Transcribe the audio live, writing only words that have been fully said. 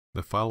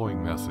The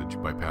following message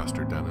by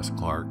Pastor Dennis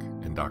Clark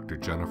and Dr.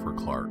 Jennifer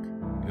Clark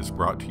is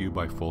brought to you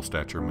by Full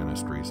Stature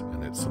Ministries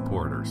and its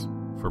supporters.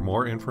 For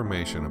more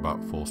information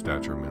about Full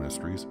Stature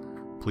Ministries,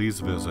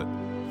 please visit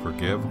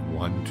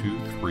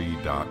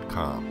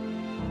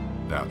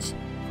forgive123.com. That's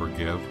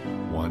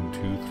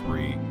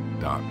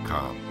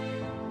forgive123.com.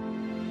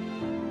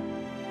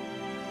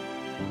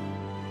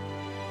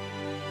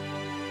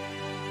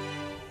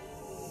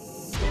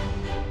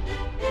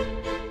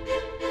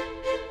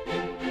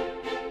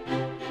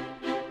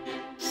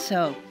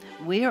 So,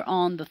 we're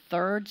on the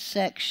third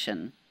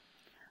section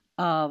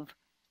of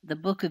the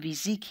book of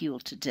Ezekiel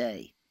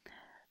today.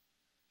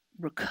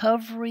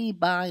 Recovery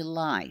by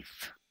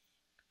life.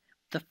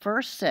 The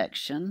first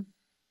section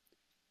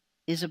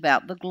is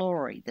about the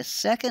glory. The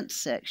second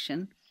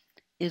section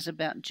is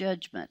about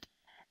judgment.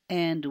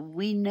 And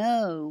we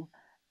know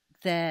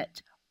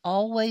that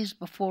always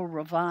before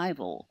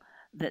revival,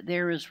 that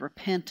there is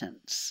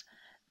repentance,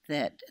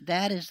 that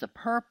is the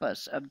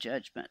purpose of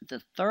judgment.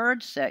 The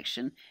third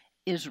section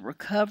is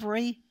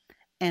recovery,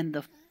 and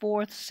the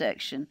fourth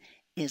section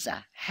is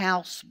a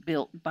house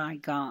built by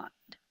God.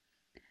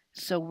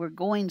 So we're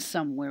going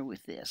somewhere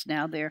with this.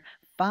 Now, there are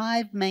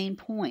 5 main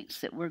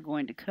points that we're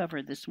going to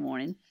cover this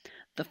morning.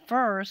 The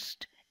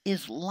first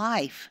is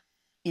life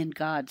in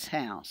God's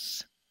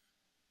house.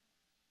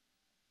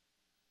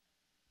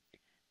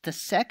 The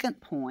second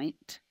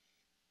point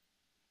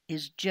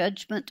is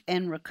judgment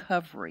and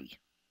recovery.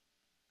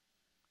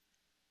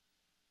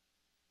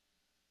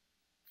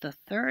 The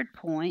third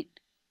point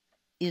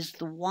is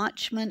the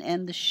watchman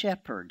and the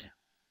shepherd.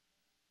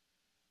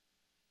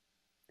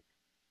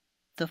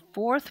 The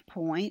fourth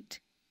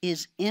point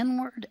is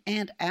inward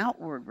and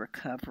outward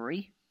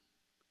recovery.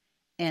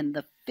 And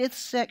the fifth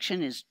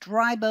section is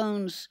dry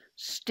bones,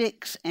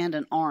 sticks, and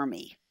an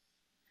army.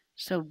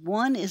 So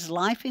 1 is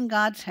life in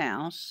God's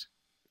house.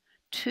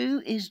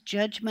 2 is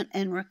judgment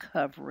and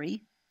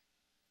recovery.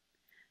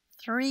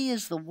 3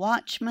 is the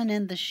watchman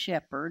and the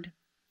shepherd.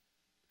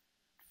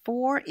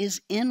 4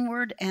 is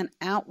inward and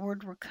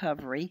outward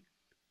recovery,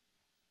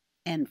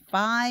 and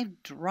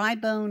 5, dry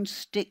bones,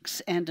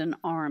 sticks, and an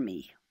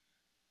army.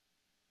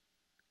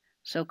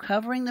 So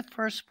covering the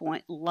first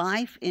point,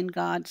 life in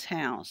God's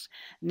house.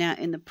 Now,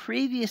 in the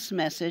previous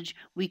message,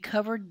 we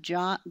covered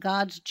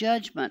God's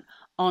judgment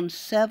on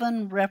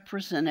 7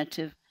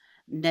 representative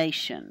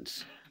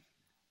nations,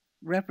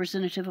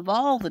 representative of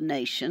all the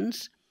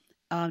nations,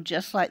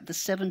 just like the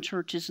 7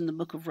 churches in the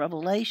book of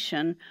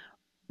Revelation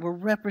were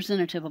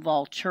representative of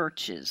all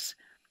churches.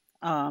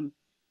 The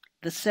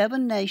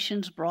 7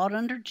 nations brought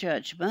under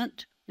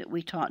judgment that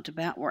we talked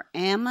about were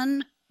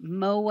Ammon,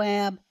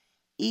 Moab,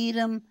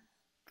 Edom,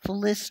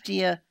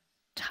 Philistia,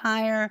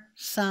 Tyre,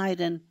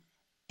 Sidon,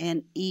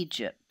 and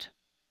Egypt.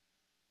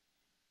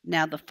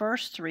 Now, the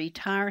first 3,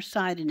 Tyre,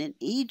 Sidon, and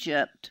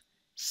Egypt,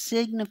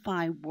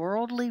 signify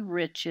worldly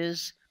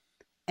riches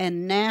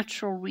and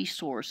natural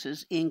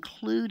resources,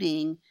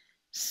 including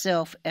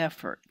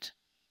self-effort.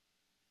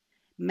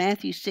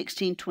 Matthew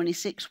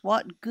 16:26,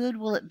 what good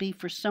will it be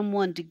for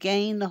someone to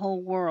gain the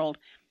whole world,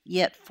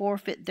 yet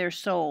forfeit their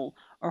soul?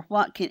 Or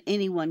what can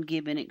anyone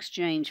give in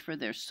exchange for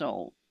their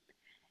soul?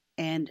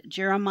 And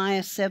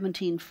Jeremiah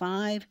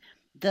 17:5,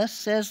 thus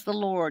says the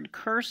Lord,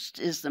 cursed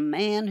is the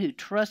man who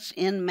trusts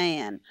in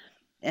man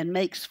and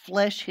makes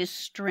flesh his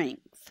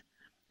strength,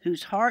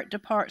 whose heart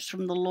departs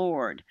from the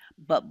Lord.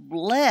 But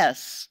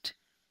blessed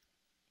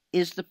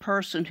is the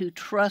person who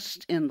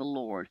trusts in the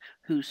Lord,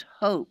 whose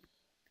hope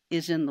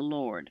is in the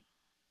Lord.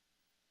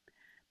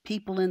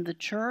 People in the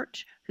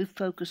church who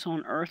focus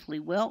on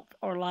earthly wealth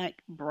are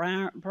like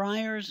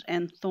briars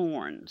and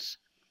thorns.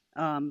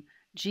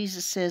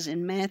 Jesus says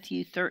in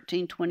Matthew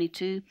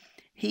 13:22,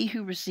 he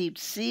who received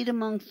seed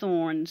among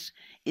thorns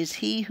is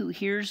he who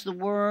hears the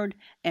word,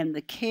 and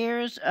the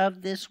cares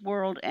of this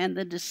world and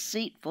the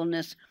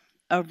deceitfulness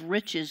of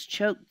riches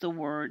choke the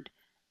word,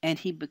 and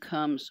he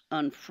becomes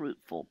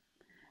unfruitful.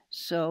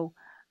 So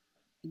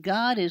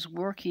God is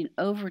working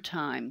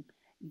overtime,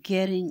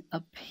 getting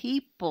a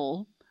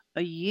people,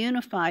 a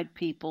unified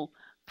people,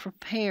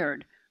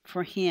 prepared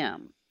for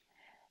him.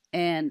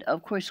 And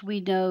of course,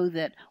 we know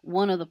that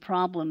one of the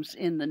problems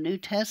in the New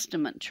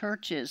Testament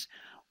churches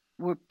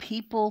were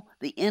people,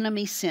 the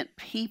enemy sent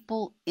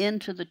people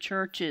into the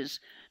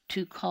churches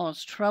to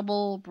cause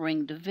trouble,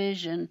 bring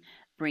division,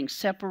 bring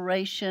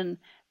separation,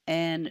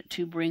 and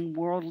to bring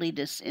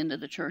worldliness into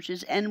the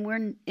churches.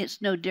 And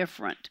it's no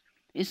different.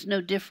 It's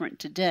no different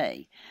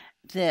today,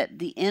 that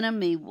the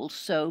enemy will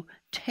sow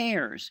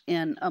tares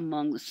in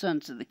among the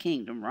sons of the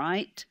kingdom,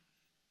 right?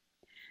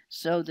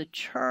 So the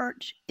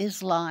church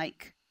is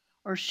like,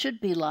 or should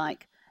be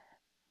like,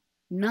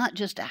 not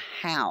just a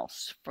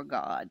house for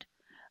God,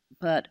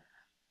 but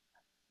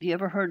have you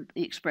ever heard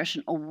the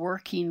expression a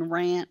working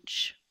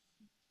ranch?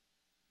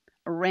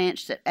 A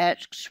ranch that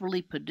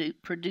actually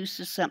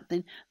produces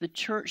something. The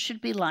church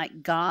should be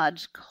like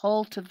God's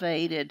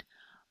cultivated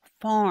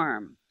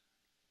farm.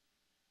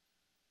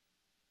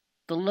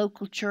 The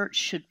local church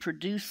should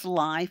produce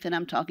life, and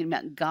I'm talking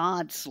about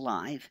God's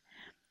life,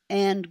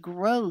 and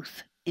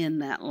growth in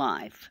that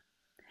life.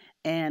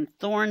 And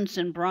thorns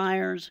and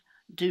briars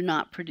do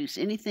not produce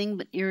anything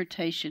but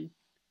irritation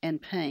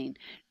and pain.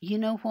 You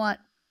know what?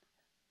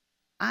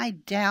 I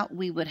doubt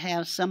we would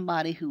have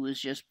somebody who was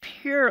just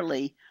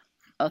purely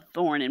a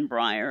thorn and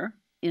briar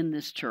in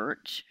this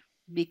church,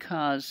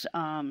 because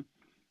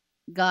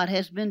God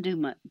has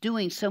been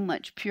doing so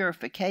much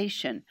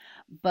purification,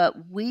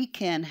 but we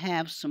can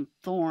have some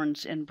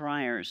thorns and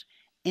briars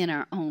in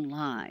our own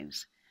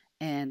lives.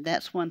 And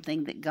that's one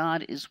thing that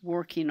God is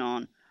working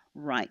on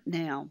right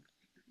now.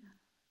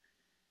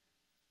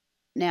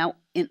 Now,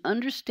 in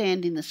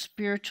understanding the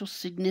spiritual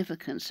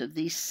significance of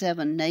these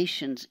 7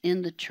 nations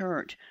in the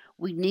church,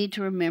 we need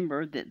to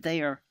remember that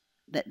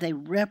they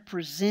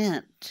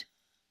represent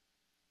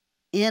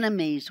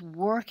enemies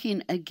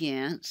working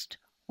against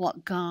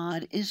what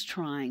God is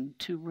trying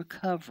to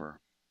recover.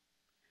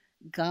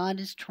 God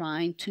is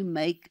trying to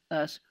make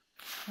us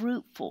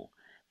fruitful.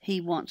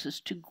 He wants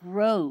us to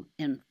grow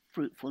in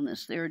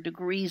fruitfulness. There are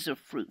degrees of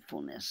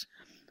fruitfulness.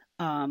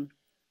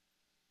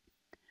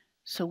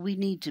 So we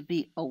need to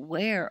be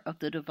aware of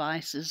the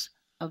devices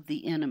of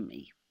the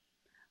enemy.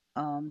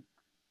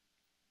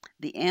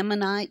 The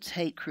Ammonites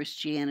hate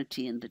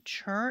Christianity in the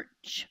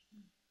church.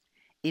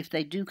 If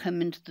they do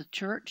come into the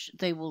church,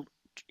 they will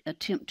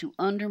attempt to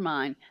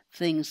undermine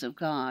things of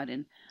God.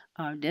 And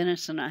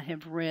Dennis and I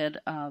have read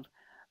of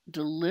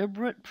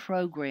deliberate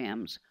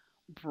programs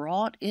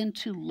brought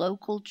into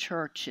local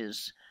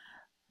churches.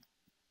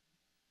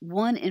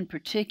 One in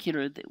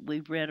particular that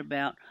we read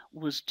about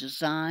was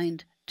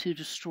designed to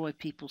destroy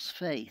people's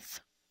faith.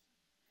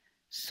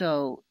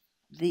 So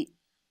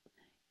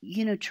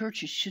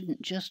churches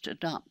shouldn't just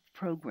adopt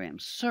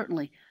programs.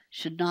 Certainly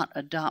should not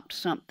adopt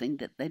something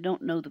that they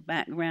don't know the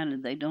background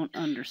and they don't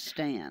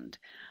understand.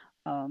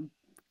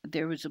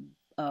 There was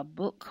a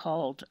book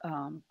called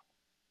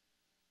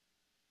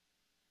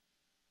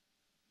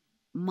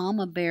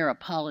Mama Bear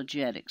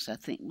Apologetics, I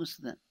think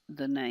was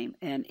the name,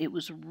 and it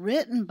was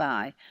written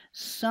by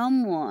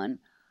someone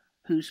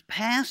whose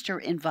pastor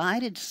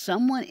invited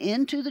someone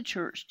into the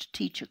church to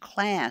teach a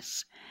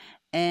class,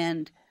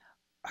 and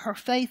her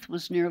faith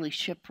was nearly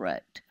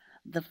shipwrecked.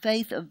 The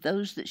faith of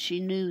those that she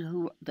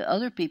knew, the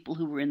other people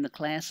who were in the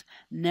class,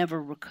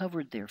 never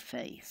recovered their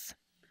faith.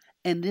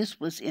 And this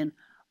was in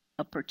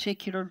a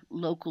particular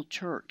local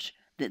church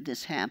that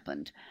this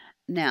happened.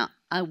 Now,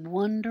 I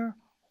wonder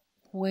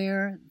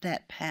where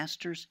that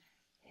pastor's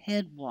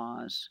head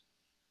was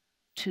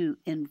to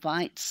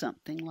invite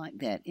something like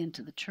that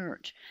into the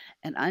church.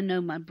 And I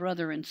know my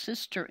brother and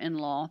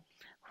sister-in-law,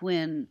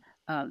 when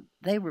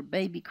they were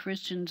baby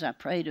Christians, I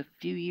prayed a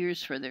few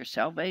years for their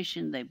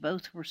salvation. They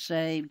both were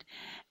saved.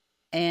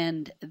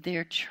 And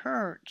their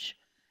church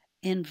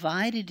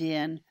invited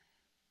in,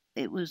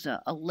 it was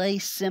a lay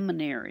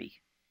seminary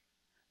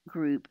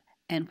group.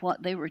 And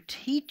what they were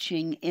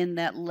teaching in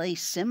that lay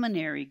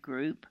seminary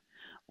group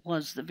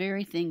was the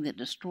very thing that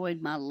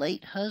destroyed my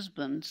late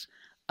husband's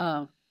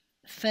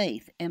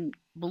faith and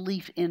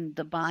belief in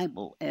the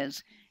Bible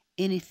as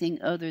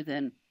anything other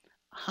than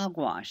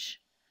hogwash.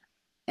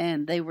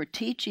 And they were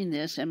teaching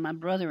this, and my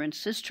brother and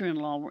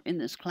sister-in-law were in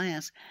this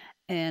class,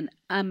 and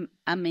I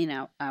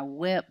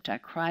wept, I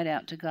cried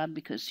out to God,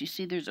 because you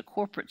see, there's a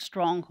corporate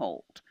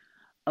stronghold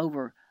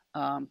over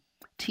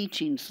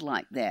teachings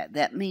like that.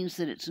 That means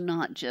that it's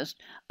not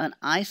just an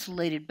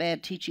isolated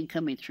bad teaching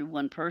coming through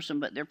one person,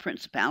 but they're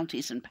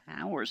principalities and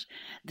powers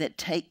that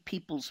take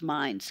people's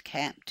minds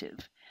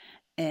captive.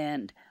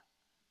 And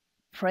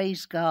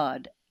praise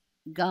God,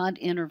 God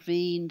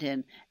intervened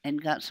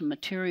and got some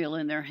material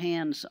in their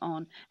hands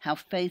on how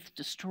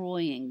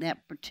faith-destroying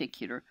that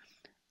particular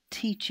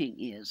teaching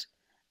is.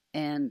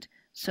 And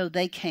so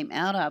they came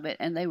out of it,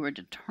 and they were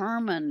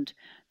determined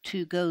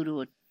to go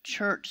to a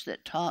church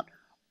that taught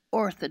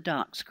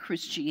Orthodox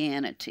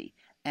Christianity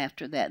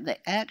after that. They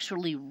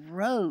actually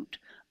wrote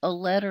a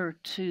letter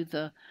to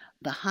the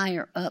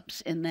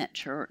higher-ups in that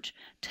church,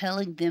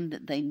 telling them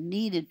that they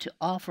needed to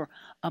offer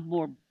a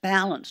more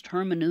balanced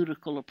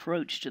hermeneutical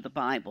approach to the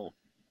Bible.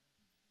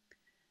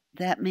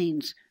 That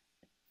means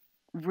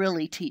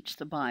really teach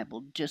the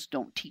Bible, just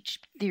don't teach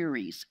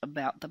theories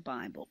about the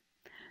Bible.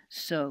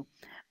 So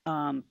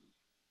that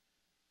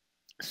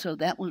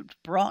was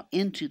brought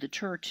into the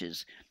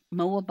churches.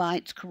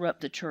 Moabites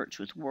corrupt the church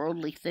with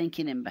worldly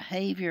thinking and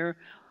behavior.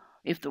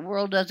 If the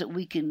world does it,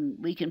 we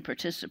can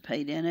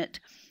participate in it.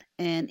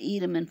 And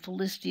Edom and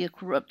Philistia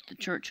corrupt the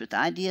church with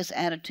ideas,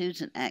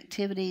 attitudes, and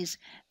activities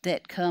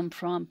that come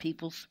from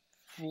people's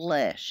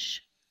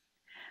flesh.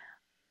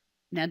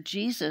 Now,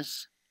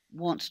 Jesus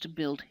wants to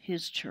build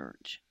his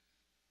church.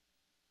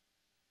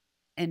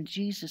 And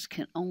Jesus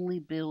can only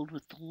build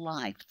with the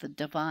life, the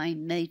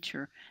divine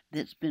nature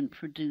that's been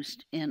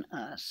produced in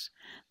us.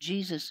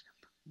 Jesus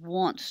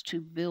wants to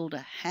build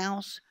a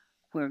house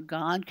where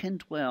God can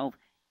dwell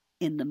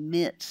in the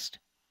midst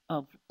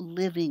of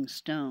living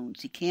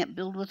stones. He can't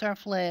build with our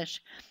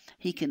flesh.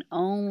 He can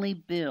only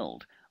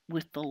build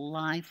with the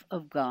life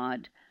of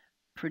God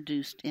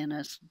produced in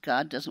us.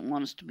 God doesn't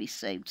want us to be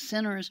saved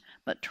sinners,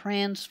 but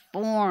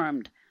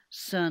transformed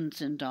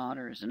sons and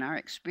daughters, and our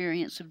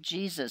experience of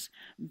Jesus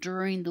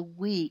during the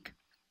week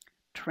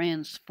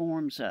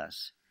transforms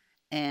us.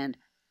 And,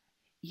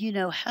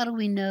 how do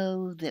we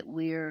know that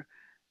we're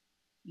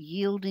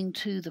yielding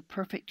to the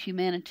perfect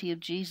humanity of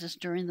Jesus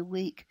during the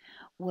week?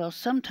 Well,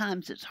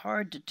 sometimes it's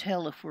hard to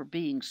tell if we're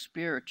being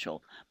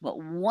spiritual, but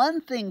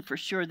one thing for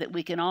sure that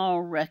we can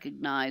all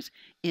recognize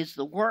is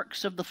the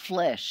works of the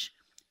flesh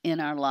in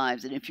our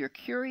lives. And if you're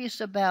curious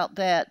about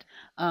that,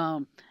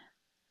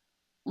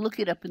 look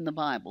it up in the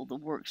Bible, the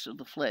works of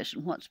the flesh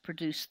and what's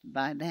produced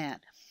by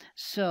that.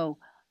 So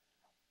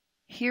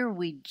here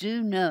we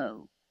do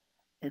know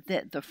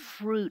that the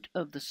fruit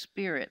of the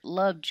Spirit,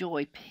 love,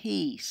 joy,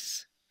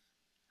 peace,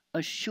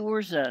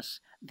 assures us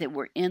that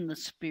we're in the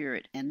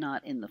Spirit and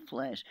not in the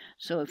flesh.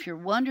 So if you're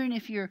wondering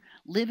if you're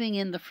living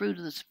in the fruit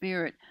of the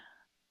Spirit,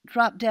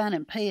 drop down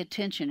and pay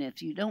attention.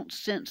 If you don't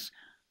sense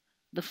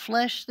the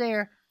flesh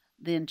there,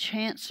 then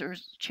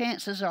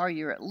chances are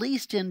you're at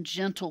least in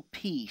gentle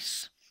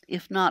peace,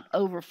 if not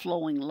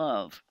overflowing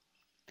love.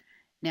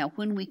 Now,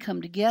 when we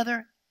come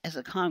together as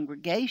a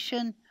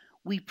congregation,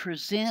 we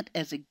present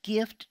as a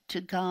gift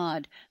to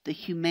God the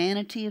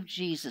humanity of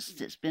Jesus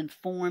that's been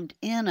formed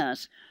in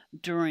us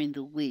during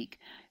the week.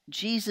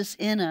 Jesus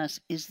in us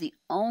is the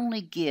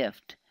only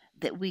gift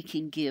that we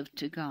can give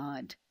to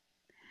God.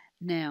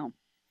 Now,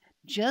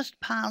 just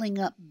piling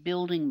up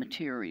building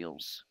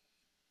materials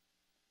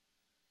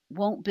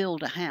won't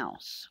build a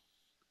house.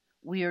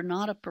 We are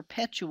not a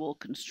perpetual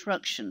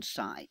construction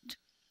site.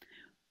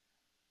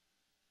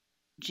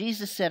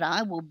 Jesus said,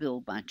 I will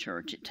build my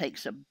church. It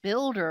takes a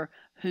builder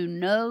who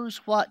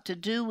knows what to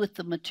do with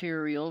the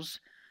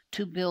materials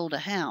to build a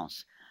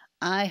house.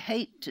 I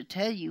hate to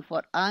tell you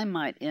what I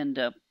might end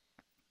up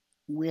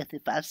with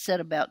if I set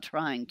about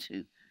trying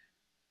to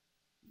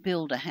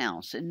build a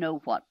house and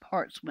know what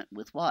parts went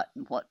with what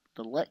and what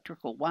the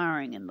electrical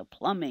wiring and the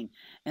plumbing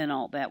and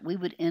all that. We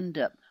would end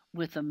up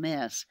with a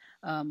mess.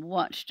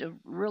 Watched a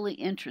really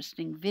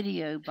interesting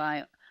video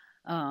by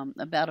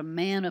about a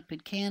man up in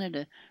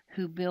Canada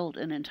who built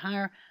an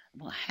entire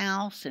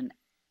house and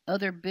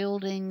other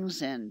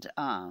buildings and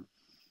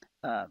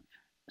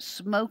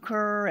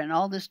smoker and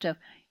all this stuff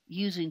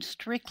using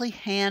strictly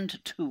hand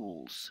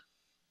tools.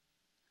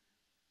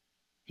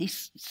 He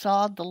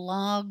sawed the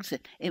logs.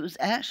 It was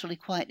actually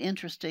quite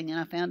interesting, and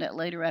I found out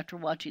later after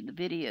watching the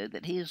video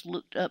that he is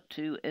looked up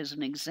to as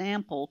an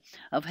example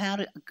of how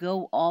to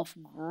go off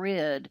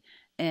grid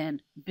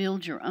and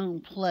build your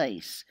own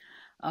place.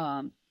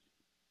 But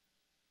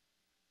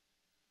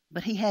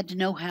he had to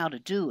know how to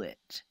do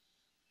it.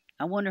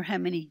 I wonder how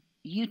many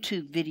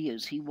YouTube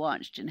videos he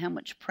watched and how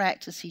much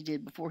practice he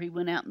did before he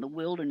went out in the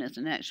wilderness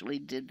and actually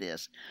did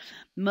this.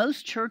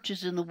 Most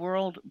churches in the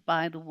world,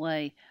 by the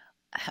way,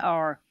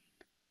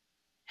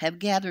 have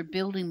gathered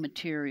building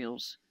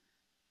materials,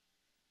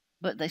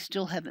 but they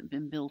still haven't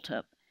been built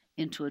up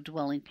into a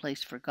dwelling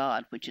place for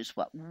God, which is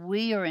what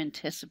we are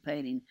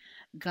anticipating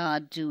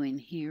God doing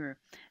here.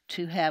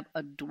 To have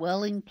a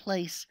dwelling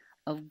place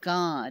of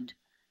God,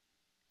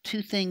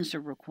 two things are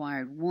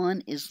required.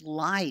 One is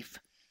life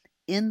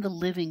in the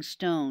living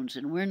stones,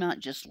 and we're not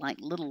just like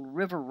little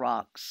river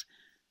rocks.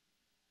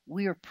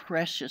 We are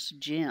precious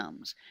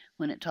gems.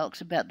 When it talks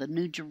about the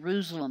New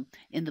Jerusalem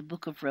in the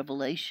book of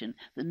Revelation,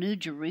 the New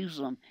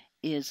Jerusalem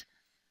is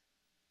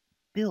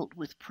built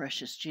with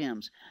precious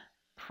gems.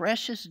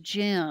 Precious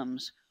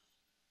gems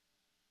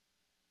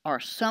are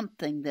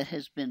something that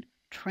has been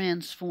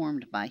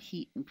transformed by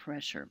heat and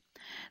pressure.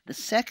 The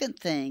second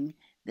thing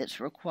that's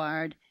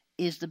required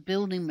is the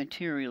building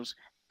materials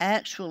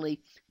actually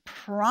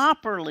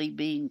properly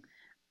being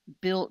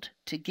built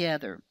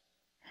together.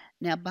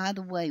 Now, by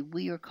the way,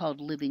 we are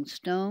called living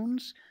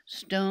stones.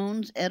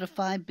 Stones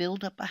edify,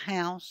 build up a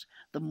house.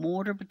 The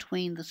mortar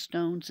between the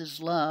stones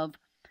is love.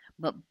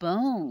 But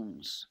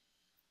bones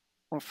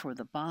are for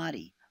the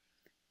body.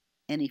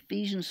 In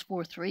Ephesians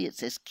 4:3, it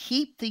says,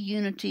 keep the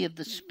unity of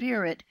the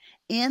Spirit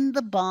in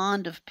the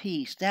bond of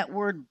peace. That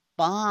word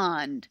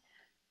bond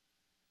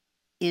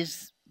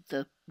is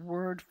the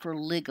word for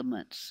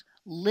ligaments.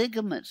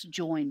 Ligaments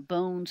join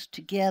bones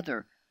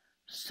together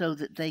so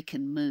that they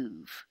can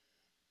move.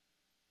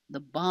 The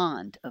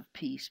bond of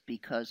peace,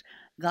 because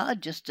God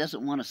just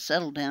doesn't want to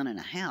settle down in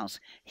a house.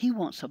 He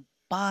wants a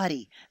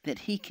body that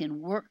he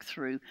can work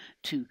through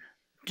to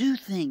do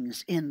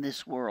things in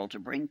this world, to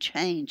bring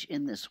change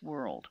in this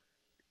world.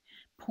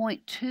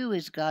 Point 2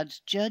 is God's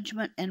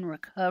judgment and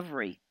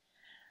recovery.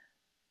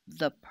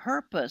 The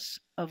purpose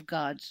of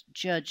God's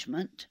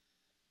judgment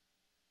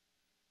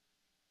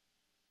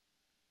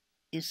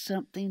is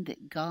something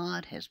that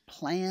God has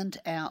planned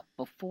out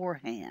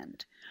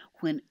beforehand.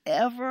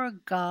 Whenever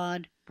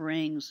God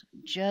brings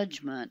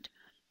judgment,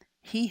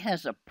 he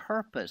has a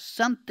purpose.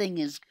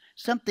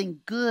 Something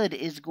good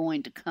is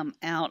going to come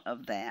out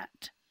of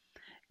that.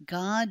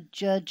 God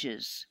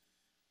judges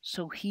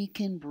so he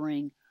can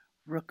bring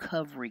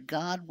recovery.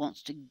 God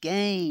wants to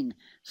gain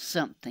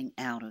something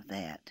out of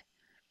that.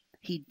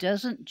 He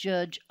doesn't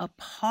judge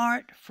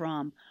apart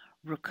from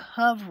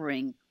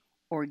recovering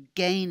or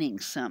gaining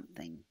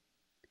something.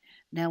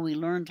 Now, we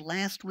learned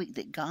last week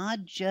that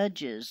God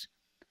judges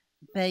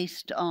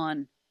based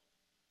on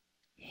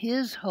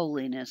His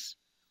holiness,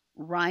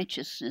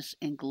 righteousness,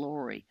 and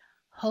glory.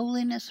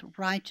 Holiness,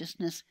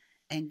 righteousness,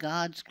 and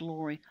God's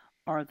glory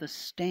are the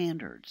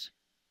standards.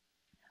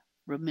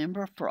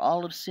 Remember, for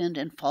all have sinned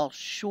and fall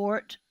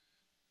short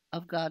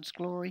of God's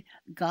glory.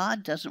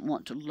 God doesn't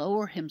want to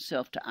lower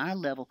Himself to our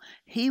level.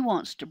 He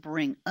wants to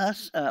bring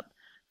us up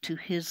to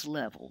His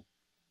level.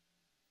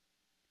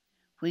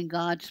 When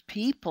God's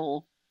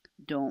people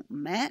don't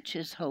match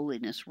His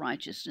holiness,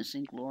 righteousness,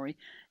 and glory,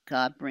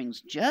 God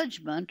brings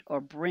judgment or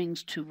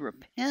brings to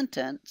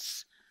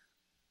repentance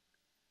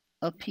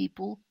a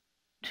people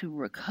to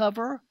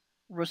recover,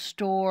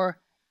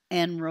 restore,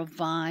 and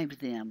revive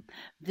them.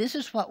 This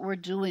is what we're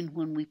doing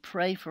when we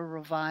pray for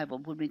revival.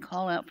 When we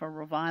call out for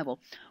revival,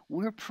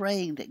 we're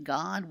praying that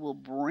God will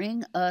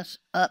bring us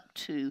up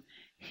to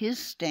His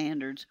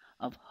standards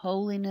of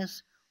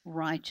holiness,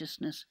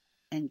 righteousness,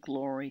 and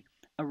glory.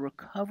 A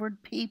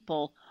recovered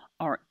people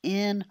are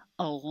in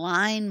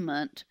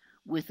alignment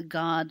with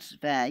God's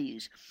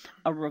values.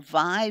 A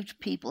revived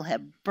people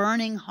have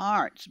burning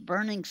hearts,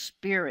 burning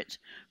spirits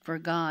for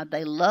God.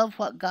 They love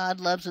what God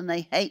loves and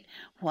they hate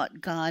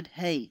what God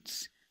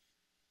hates.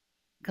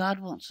 God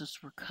wants us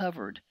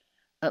recovered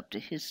up to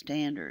His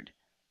standard.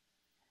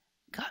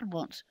 God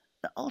wants,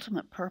 the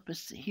ultimate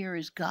purpose here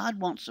is God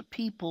wants a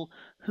people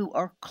who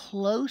are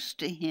close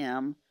to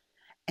Him,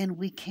 and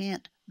we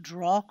can't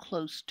draw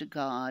close to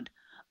God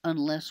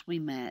unless we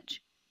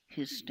match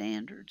His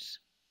standards.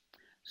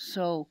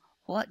 So,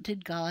 what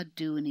did God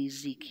do in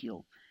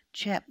Ezekiel?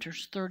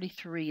 Chapters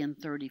 33 and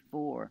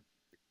 34.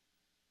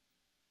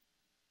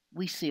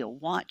 We see a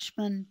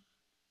watchman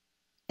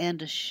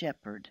and a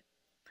shepherd.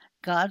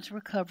 God's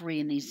recovery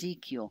in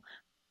Ezekiel.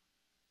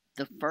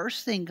 The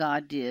first thing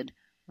God did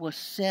was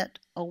set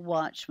a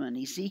watchman.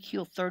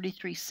 Ezekiel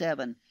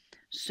 33:7.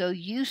 So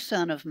you,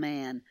 son of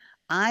man,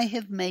 I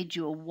have made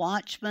you a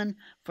watchman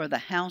for the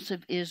house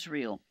of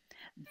Israel.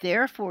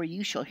 Therefore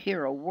you shall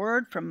hear a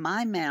word from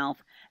my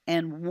mouth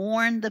and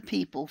warn the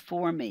people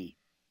for me.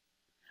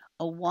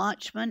 A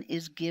watchman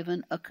is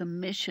given a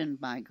commission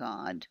by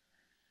God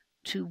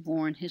to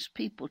warn His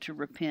people to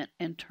repent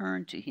and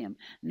turn to Him.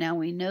 Now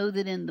we know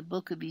that in the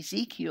book of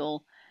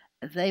Ezekiel,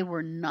 they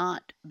were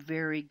not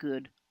very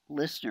good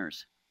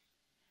listeners.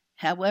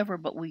 However,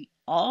 but we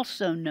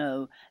also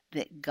know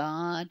that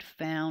God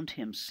found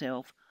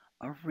Himself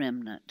a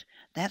remnant.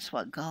 That's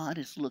what God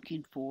is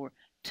looking for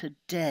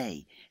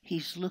today.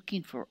 He's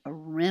looking for a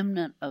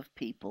remnant of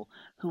people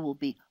who will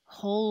be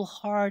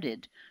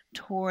wholehearted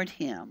toward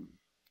Him.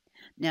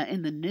 Now,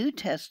 in the New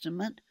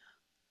Testament,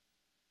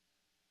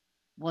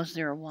 was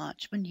there a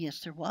watchman? Yes,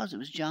 there was. It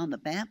was John the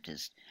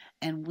Baptist.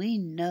 And we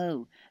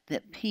know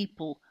that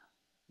people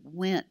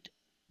went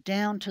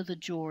down to the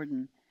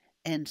Jordan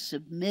and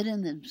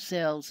submitted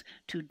themselves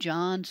to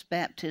John's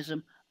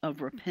baptism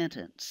of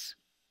repentance.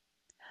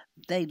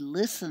 They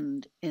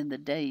listened in the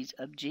days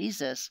of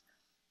Jesus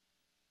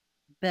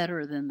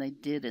better than they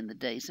did in the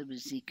days of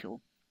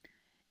Ezekiel.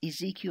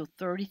 Ezekiel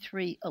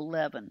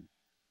 33:11.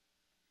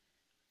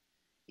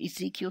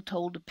 Ezekiel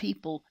told the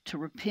people to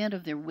repent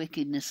of their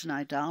wickedness and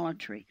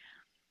idolatry.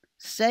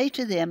 Say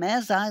to them,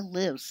 as I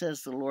live,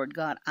 says the Lord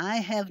God, I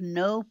have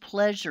no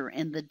pleasure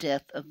in the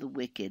death of the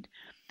wicked,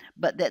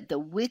 but that the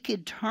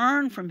wicked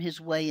turn from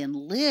his way and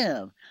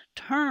live.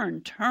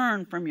 Turn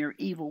from your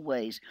evil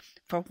ways.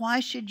 For why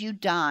should you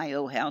die,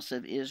 O house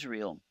of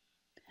Israel?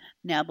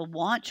 Now the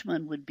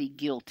watchman would be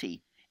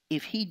guilty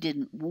if he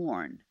didn't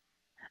warn.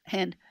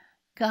 And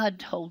God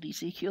told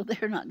Ezekiel,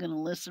 they're not going to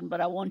listen,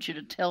 but I want you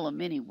to tell them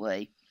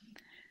anyway.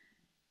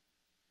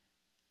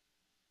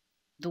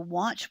 The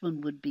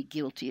watchman would be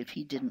guilty if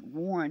he didn't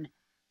warn,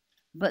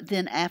 but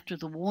then after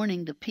the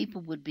warning, the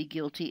people would be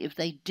guilty if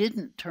they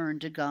didn't turn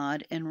to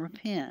God and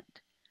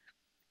repent.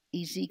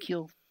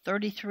 Ezekiel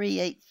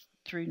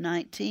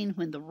 33:8-19,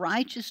 when the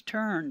righteous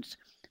turns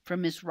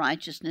from his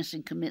righteousness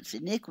and commits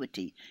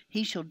iniquity,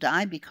 he shall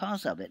die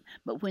because of it.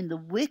 But when the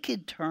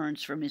wicked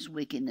turns from his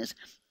wickedness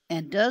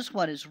and does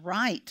what is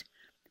right,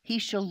 he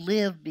shall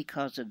live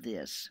because of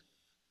this.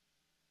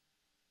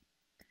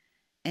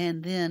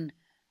 And then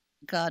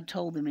God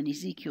told them in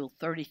Ezekiel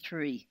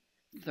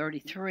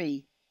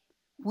 33:33,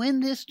 when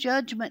this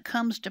judgment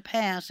comes to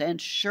pass, and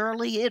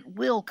surely it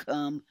will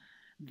come,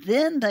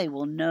 then they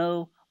will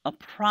know a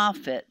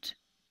prophet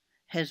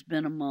has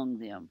been among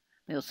them.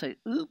 They'll say,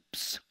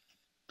 oops,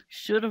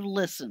 should have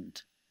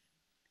listened.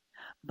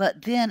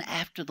 But then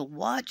after the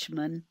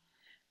watchman,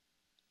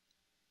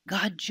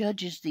 God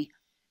judges the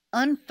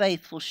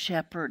unfaithful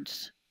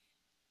shepherds,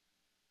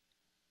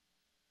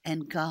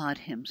 and God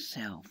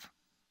Himself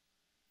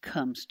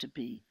comes to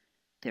be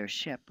their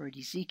shepherd.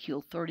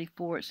 Ezekiel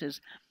 34, it says,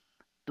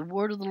 the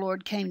word of the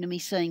Lord came to me,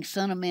 saying,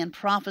 Son of man,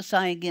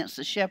 prophesy against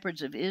the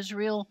shepherds of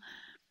Israel.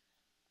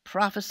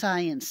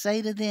 Prophesy and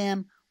say to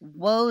them,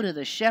 woe to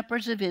the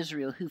shepherds of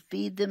Israel who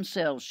feed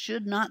themselves.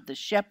 Should not the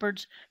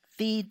shepherds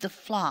feed the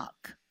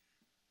flock?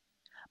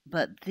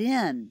 But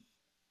then,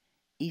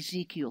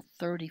 Ezekiel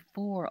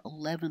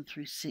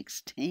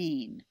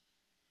 34:11-16,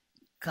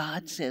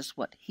 God says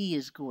what he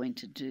is going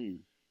to do.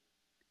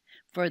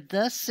 For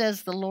thus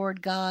says the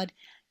Lord God,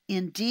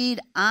 indeed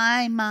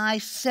I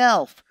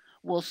myself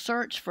will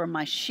search for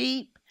my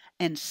sheep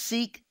and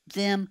seek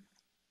them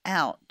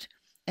out.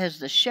 As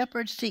the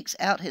shepherd seeks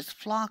out his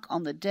flock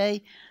on the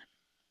day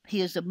he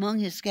is among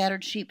his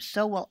scattered sheep,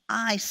 so will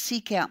I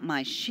seek out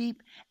my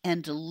sheep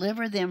and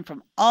deliver them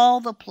from all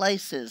the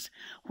places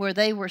where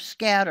they were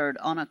scattered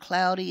on a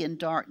cloudy and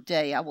dark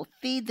day. I will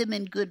feed them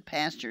in good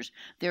pastures.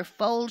 Their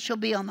fold shall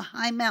be on the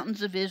high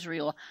mountains of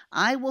Israel.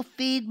 I will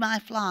feed my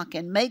flock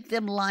and make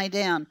them lie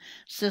down,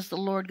 says the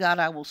Lord God.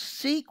 I will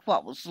seek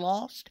what was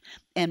lost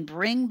and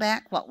bring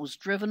back what was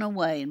driven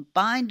away, and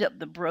bind up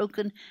the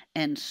broken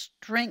and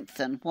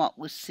strengthen what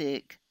was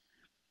sick.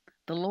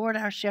 The Lord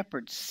our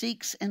shepherd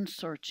seeks and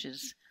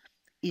searches.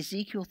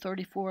 Ezekiel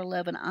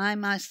 34:11, I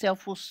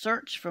myself will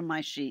search for my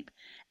sheep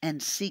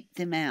and seek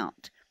them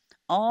out.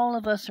 All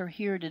of us are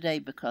here today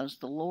because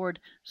the Lord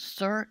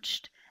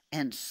searched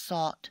and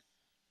sought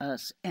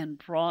us and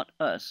brought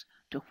us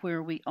to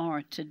where we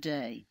are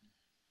today.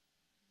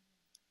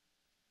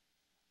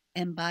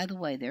 And by the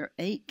way, there are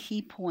 8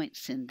 key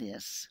points in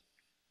this.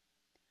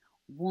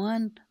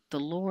 1, the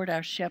Lord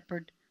our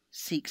shepherd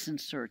seeks and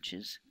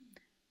searches.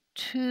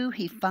 2,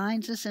 he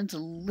finds us and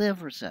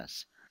delivers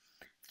us.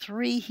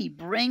 3, he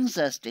brings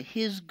us to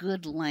his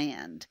good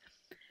land.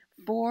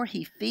 4,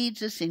 he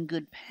feeds us in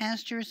good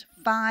pastures.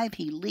 5,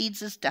 he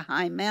leads us to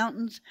high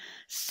mountains.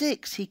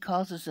 6, he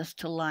causes us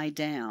to lie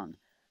down.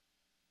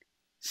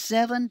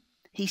 7,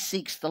 he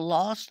seeks the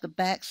lost, the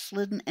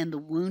backslidden, and the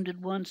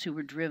wounded ones who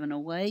were driven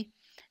away.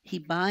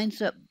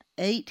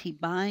 8, he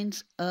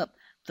binds up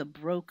the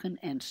broken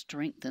and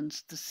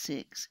strengthens the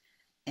sick.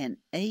 And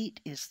 8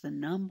 is the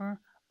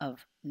number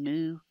of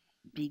new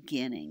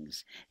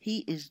beginnings. He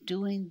is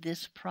doing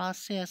this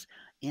process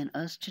in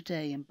us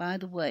today. And by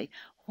the way,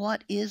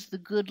 what is the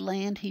good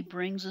land he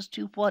brings us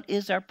to? What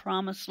is our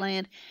promised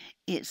land?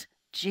 It's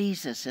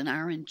Jesus and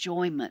our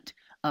enjoyment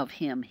of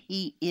him.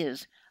 He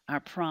is our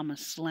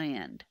promised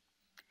land.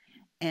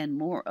 And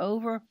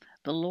moreover,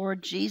 the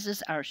Lord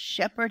Jesus, our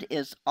shepherd,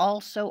 is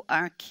also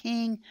our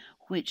king,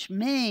 which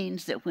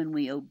means that when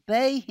we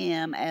obey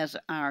him as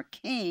our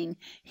king,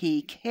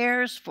 he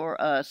cares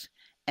for us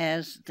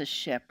as the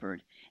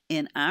shepherd.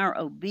 In our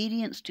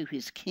obedience to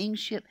his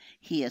kingship,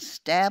 he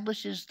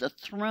establishes the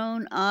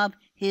throne of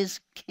his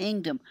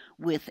kingdom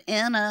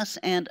within us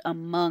and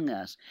among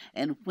us.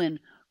 And when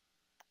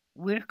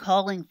we're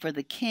calling for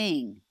the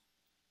king,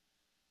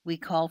 we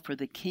call for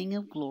the King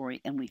of glory,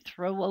 and we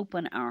throw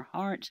open our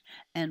hearts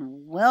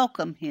and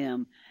welcome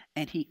him.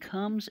 And he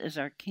comes as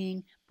our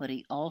king, but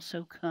he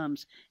also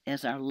comes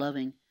as our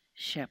loving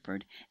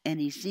shepherd.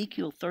 And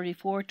Ezekiel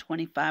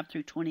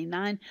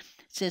 34:25-29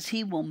 says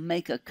he will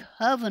make a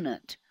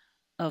covenant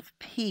of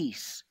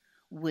peace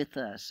with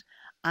us.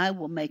 I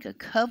will make a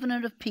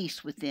covenant of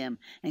peace with them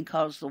and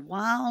cause the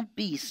wild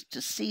beasts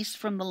to cease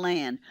from the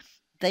land.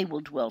 They will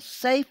dwell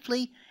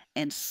safely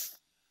in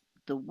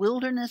the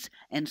wilderness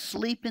and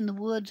sleep in the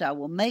woods. I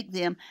will make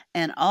them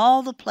and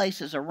all the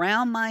places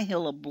around my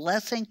hill a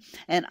blessing,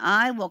 and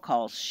I will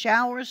cause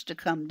showers to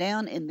come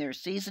down in their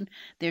season.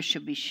 There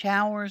shall be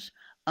showers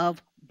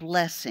of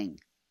blessing.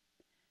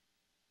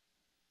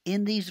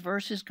 In these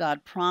verses,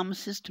 God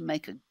promises to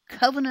make a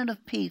covenant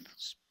of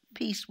peace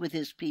with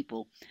his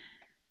people,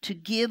 to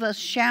give us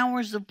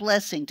showers of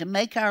blessing, to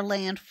make our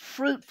land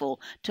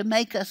fruitful, to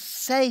make us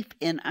safe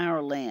in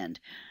our land.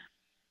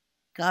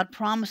 God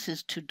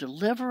promises to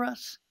deliver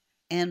us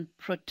and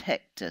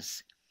protect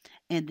us.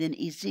 And then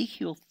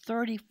Ezekiel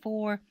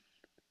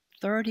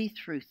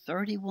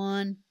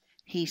 34:30-31,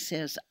 he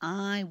says,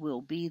 I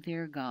will be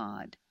their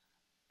God,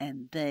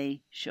 and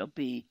they shall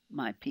be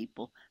my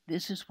people.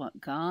 This is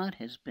what God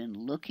has been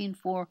looking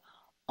for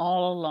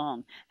all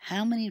along.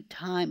 How many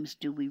times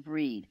do we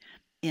read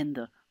in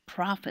the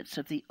prophets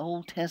of the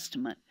Old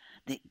Testament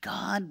that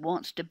God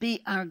wants to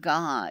be our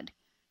God,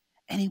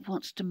 and he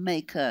wants to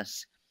make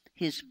us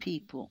his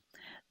people?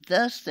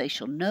 Thus they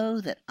shall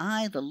know that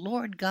I, the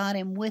Lord God,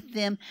 am with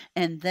them,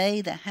 and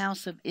they, the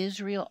house of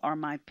Israel, are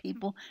my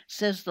people,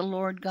 says the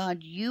Lord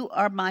God. You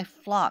are my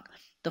flock,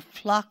 the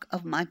flock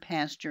of my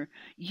pasture.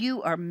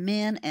 You are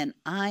men, and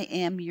I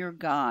am your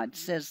God,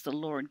 says the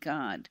Lord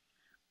God.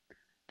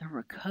 The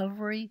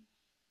recovery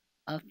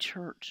of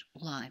church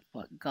life,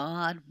 what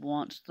God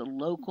wants the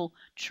local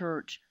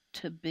church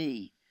to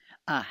be.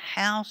 A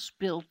house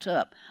built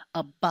up,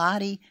 a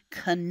body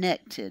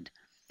connected.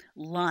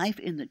 Life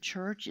in the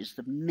church is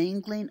the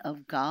mingling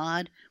of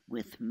God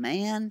with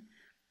man.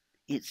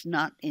 It's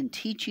not in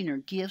teaching or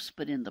gifts,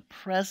 but in the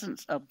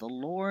presence of the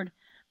Lord.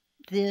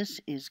 This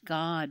is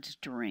God's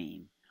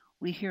dream.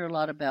 We hear a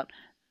lot about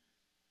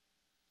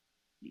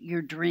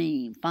your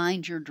dream,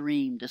 find your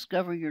dream,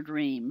 discover your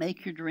dream,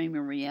 make your dream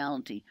a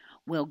reality.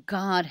 Well,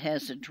 God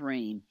has a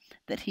dream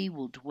that he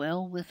will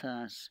dwell with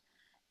us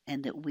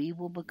and that we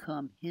will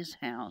become his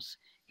house,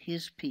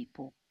 his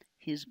people,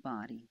 his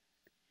body.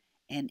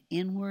 And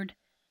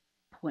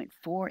point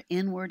 4,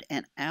 inward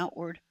and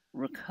outward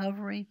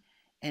recovery.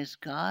 As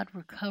God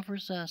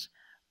recovers us,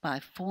 by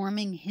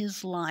forming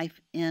His life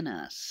in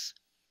us.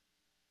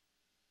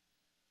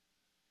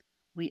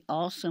 We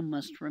also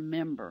must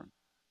remember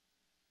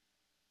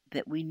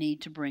that we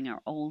need to bring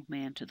our old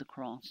man to the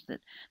cross,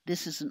 that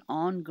this is an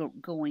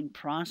ongoing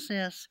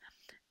process.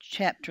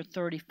 Chapter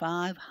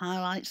 35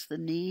 highlights the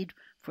need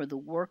for the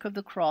work of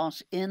the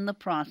cross in the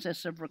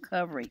process of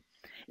recovery.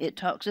 It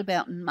talks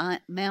about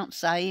Mount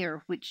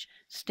Seir, which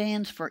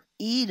stands for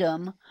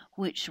Edom,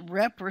 which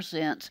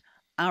represents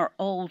our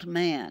old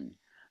man.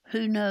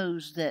 Who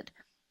knows that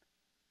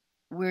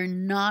we're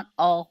not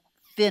all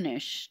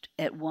finished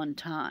at one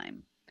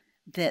time,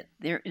 that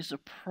there is a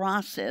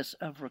process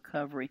of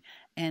recovery,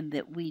 and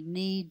that we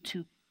need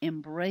to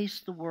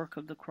embrace the work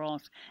of the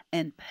cross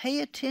and pay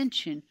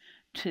attention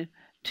to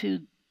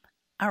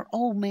our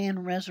old man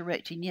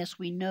resurrecting. Yes,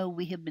 we know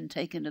we have been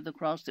taken to the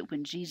cross, that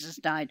when Jesus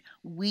died,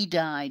 we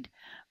died.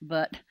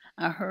 But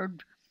I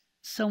heard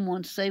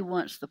someone say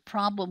once, the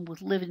problem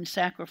with living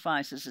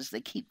sacrifices is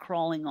they keep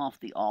crawling off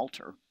the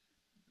altar.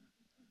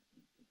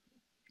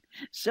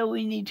 So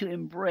we need to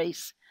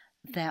embrace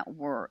that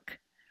work.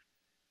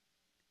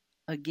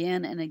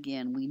 Again and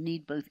again, we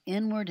need both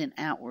inward and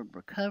outward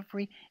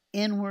recovery.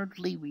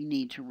 Inwardly, we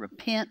need to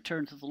repent,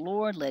 turn to the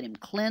Lord, let Him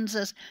cleanse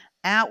us.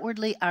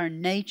 Outwardly, our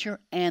nature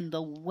and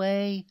the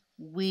way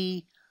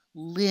we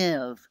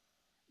live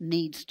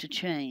needs to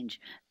change.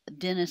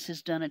 Dennis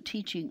has done a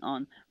teaching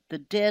on the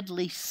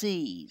deadly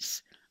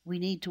seas. We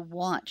need to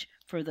watch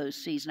for those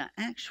seas. And I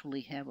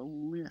actually have a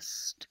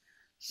list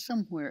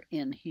somewhere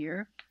in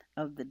here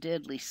of the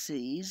deadly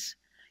seas.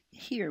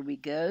 Here we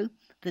go.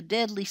 The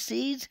deadly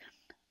seas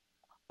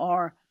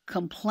are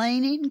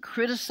complaining,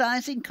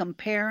 criticizing,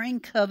 comparing,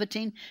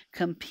 coveting,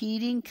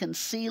 competing,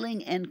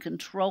 concealing, and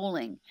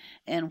controlling.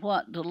 And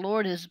what the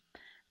Lord has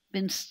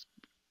been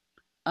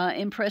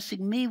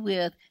impressing me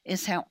with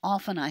is how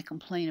often I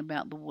complain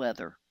about the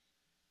weather.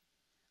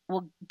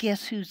 Well,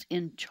 guess who's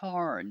in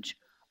charge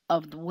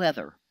of the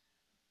weather?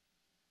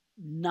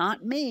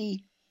 Not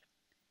me.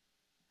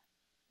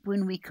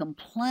 When we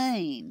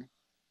complain,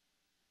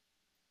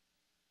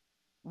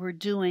 we're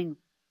doing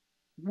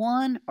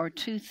one or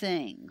two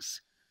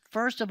things.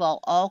 First of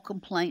all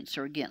complaints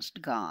are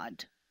against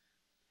God.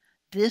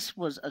 This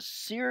was a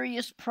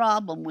serious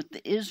problem with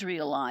the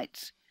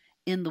Israelites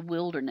in the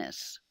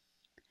wilderness.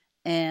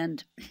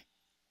 And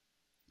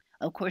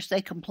of course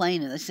they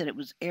complained, and they said it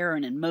was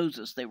Aaron and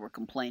Moses they were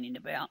complaining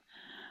about.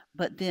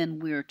 But then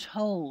we're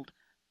told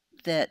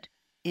that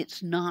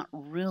it's not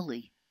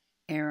really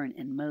Aaron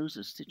and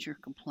Moses that you're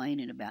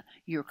complaining about.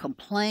 Your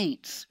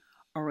complaints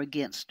are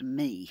against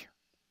me.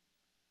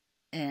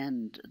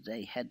 And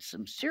they had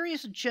some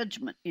serious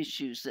judgment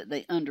issues that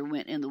they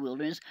underwent in the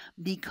wilderness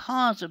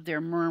because of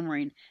their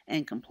murmuring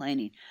and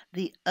complaining.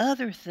 The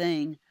other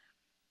thing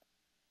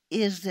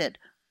is that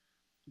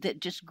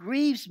just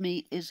grieves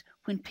me is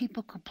when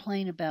people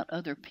complain about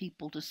other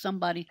people to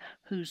somebody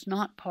who's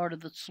not part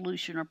of the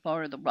solution or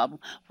part of the problem.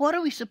 What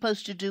are we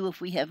supposed to do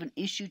if we have an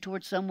issue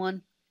towards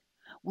someone?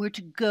 We're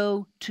to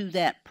go to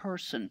that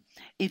person.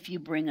 If you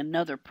bring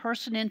another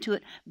person into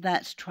it,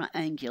 that's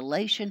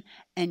triangulation,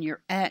 and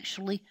you're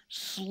actually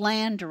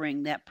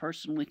slandering that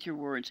person with your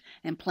words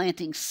and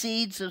planting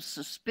seeds of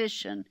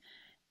suspicion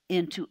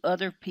into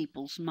other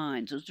people's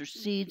minds. Those are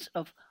seeds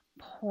of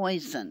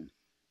poison.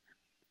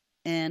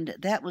 And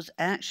that was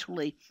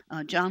actually,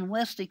 John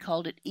Wesley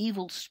called it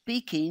evil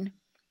speaking,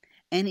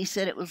 and he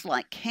said it was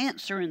like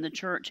cancer in the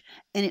church,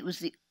 and it was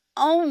the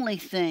only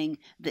thing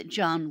that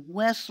John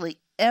Wesley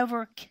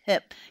ever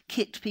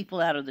kicked people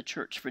out of the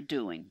church for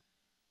doing.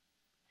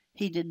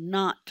 He did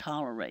not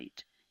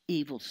tolerate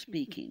evil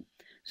speaking.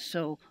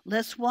 So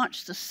let's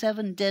watch the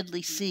 7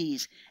 deadly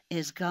seas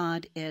as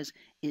God is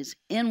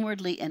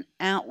inwardly and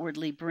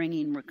outwardly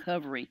bringing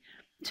recovery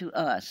to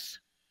us.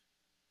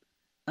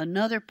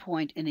 Another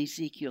point in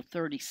Ezekiel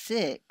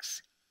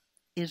 36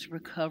 is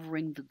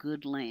recovering the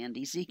good land.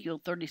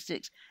 Ezekiel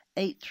 36,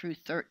 8 through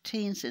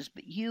 13 says,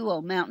 "But you,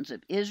 O mountains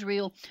of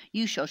Israel,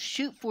 you shall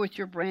shoot forth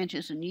your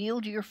branches and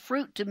yield your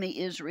fruit to me,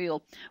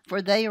 Israel,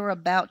 for they are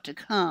about to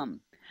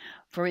come.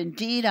 For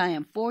indeed I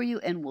am for you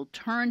and will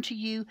turn to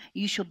you.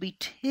 You shall be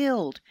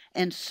tilled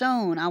and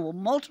sown. I will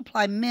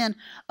multiply men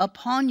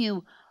upon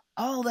you,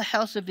 all the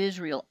house of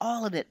Israel,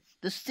 all of it.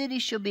 The city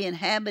shall be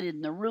inhabited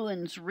and the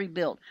ruins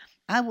rebuilt.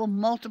 I will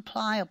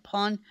multiply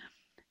upon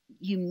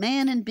you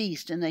man and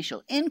beast, and they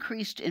shall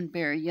increase and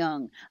bear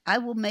young. I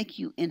will make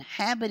you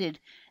inhabited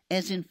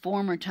as in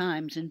former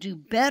times, and do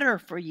better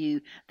for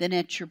you than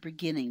at your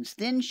beginnings.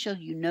 Then shall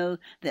you know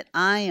that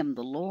I am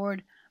the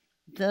Lord.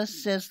 Thus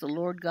says the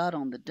Lord God,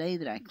 on the day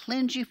that I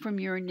cleanse you from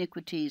your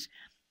iniquities,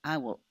 I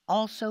will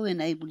also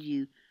enable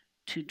you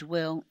to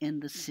dwell in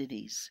the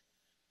cities."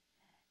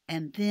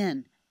 And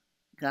then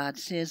God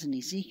says in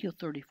Ezekiel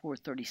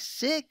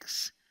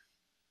 34:36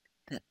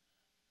 that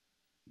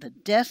the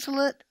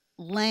desolate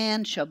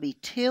land shall be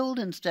tilled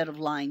instead of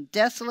lying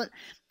desolate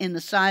in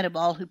the sight of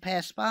all who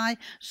pass by,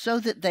 so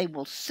that they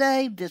will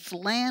say, "This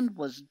land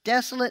was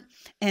desolate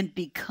and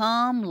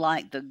become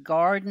like the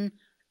Garden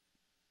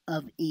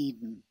of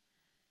Eden."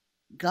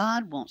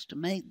 God wants to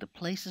make the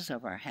places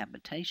of our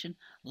habitation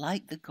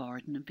like the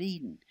Garden of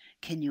Eden.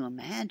 Can you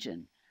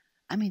imagine?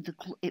 I mean,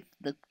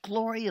 the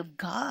glory of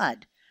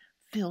God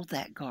filled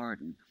that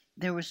garden.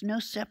 There was no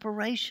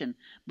separation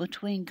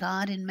between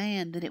God and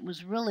man, that it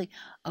was really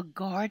a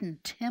garden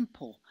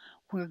temple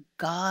where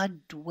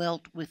God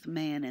dwelt with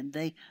man and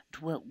they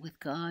dwelt with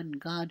God, and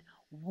God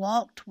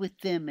walked with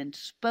them and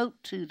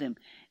spoke to them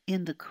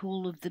in the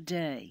cool of the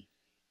day.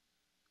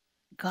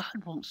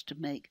 God wants to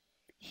make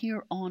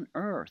here on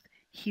earth,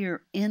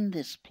 here in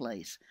this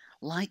place,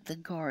 like the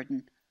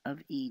Garden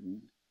of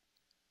Eden.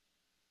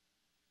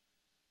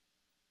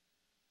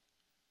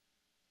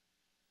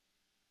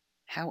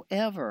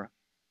 However,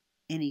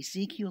 in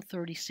Ezekiel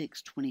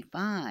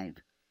 36:25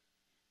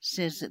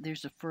 says that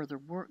there's a further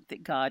work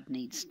that God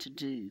needs to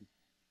do.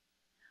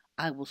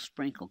 I will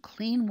sprinkle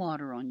clean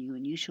water on you,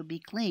 and you shall be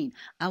clean.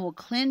 I will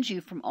cleanse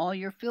you from all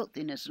your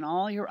filthiness and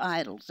all your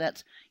idols.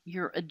 That's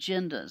your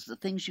agendas, the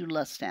things you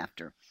lust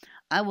after.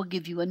 I will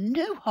give you a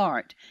new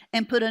heart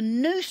and put a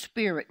new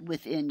spirit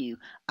within you.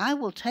 I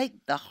will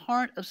take the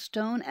heart of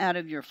stone out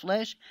of your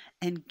flesh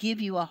and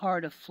give you a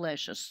heart of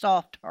flesh, a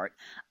soft heart.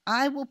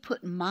 I will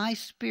put my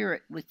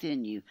spirit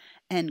within you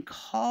and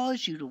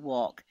cause you to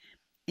walk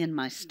in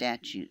my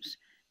statutes,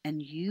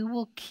 and you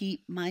will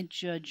keep my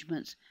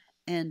judgments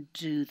and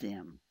do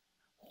them.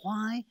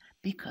 Why?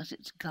 Because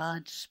it's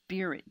God's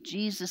Spirit,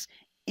 Jesus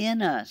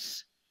in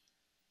us,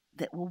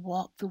 that will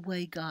walk the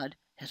way God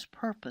has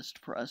purposed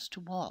for us to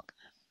walk.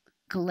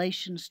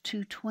 Galatians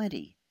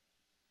 2:20,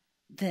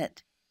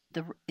 that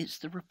it's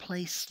the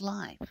replaced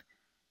life.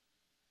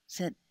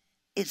 Said,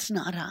 it's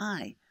not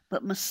I,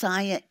 but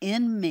Messiah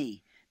in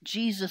me,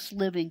 Jesus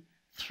living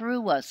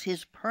through us,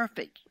 his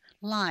perfect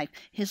life,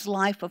 his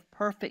life of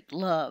perfect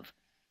love.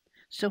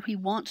 So he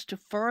wants to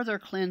further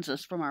cleanse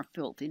us from our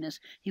filthiness.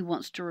 He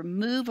wants to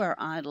remove our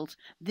idols.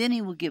 Then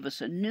he will give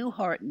us a new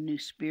heart and new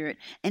spirit.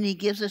 And he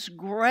gives us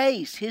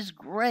grace, his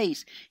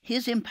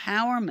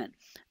empowerment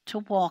to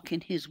walk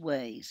in his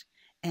ways.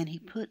 And he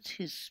puts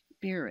his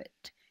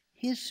spirit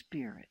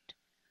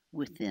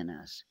within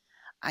us.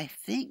 I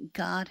think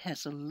God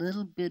has a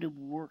little bit of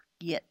work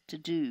yet to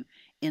do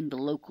in the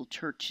local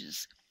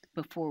churches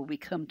before we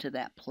come to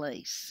that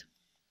place.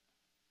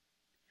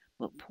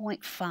 But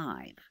point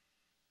 5.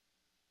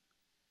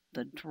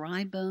 The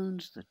dry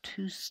bones, the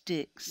 2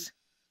 sticks,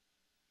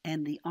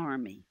 and the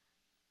army.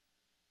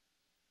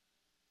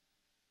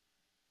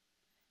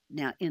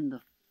 Now, in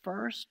the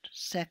 1st,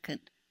 2nd,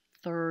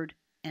 3rd,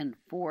 and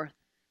 4th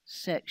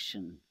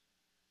section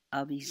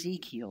of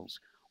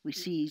Ezekiel's, we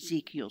see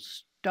Ezekiel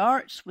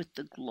starts with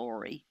the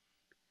glory,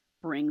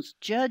 brings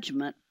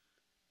judgment,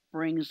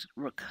 brings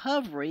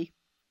recovery,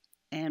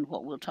 and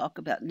what we'll talk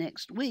about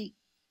next week,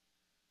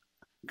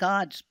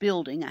 God's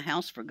building, a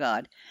house for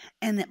God,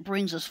 and that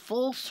brings us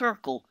full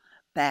circle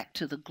back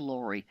to the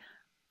glory.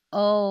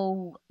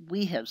 Oh,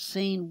 we have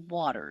seen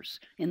waters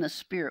in the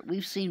Spirit.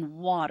 We've seen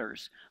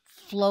waters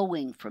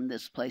flowing from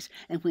this place.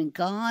 And when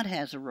God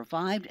has a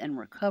revived and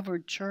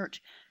recovered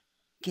church,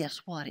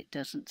 guess what? It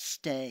doesn't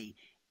stay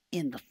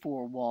in the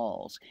 4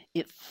 walls.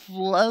 It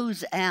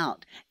flows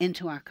out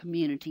into our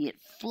community. It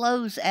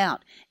flows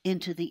out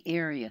into the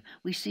area.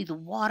 We see the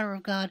water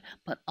of God,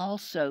 but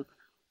also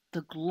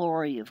the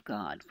glory of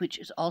God, which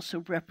is also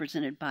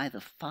represented by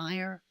the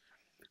fire.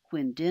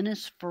 When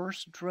Dennis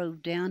first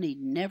drove down, he'd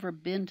never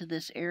been to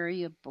this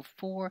area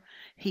before.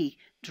 He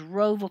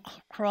drove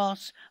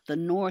across the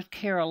North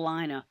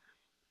Carolina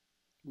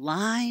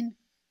line,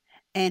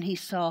 and he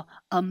saw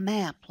a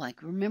map.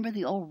 Like, remember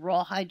the old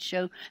Rawhide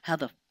show, how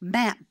the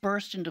map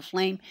burst into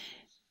flame?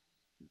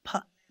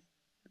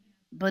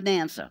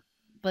 Bonanza,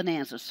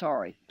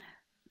 sorry.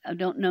 I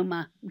don't know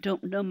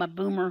my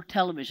boomer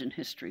television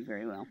history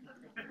very well.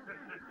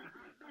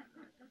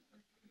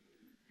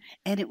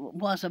 And it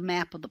was a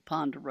map of the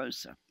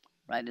Ponderosa,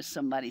 right, as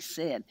somebody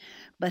said.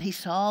 But he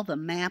saw the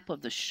map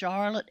of the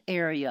Charlotte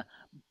area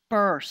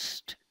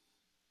burst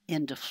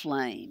into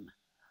flame.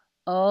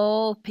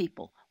 Oh,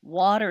 people,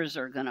 waters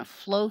are going to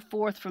flow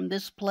forth from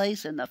this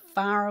place, and the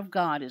fire of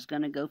God is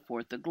going to go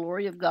forth. The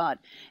glory of God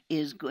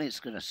is going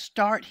to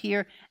start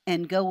here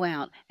and go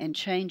out and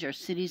change our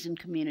cities and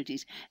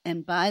communities.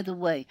 And by the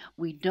way,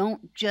 we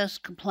don't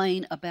just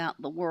complain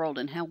about the world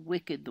and how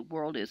wicked the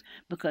world is,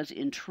 because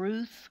in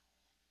truth,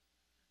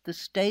 the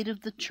state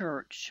of the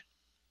church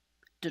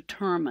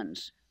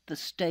determines the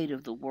state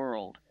of the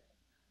world.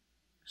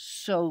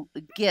 So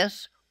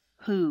guess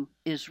who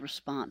is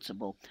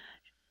responsible?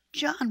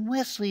 John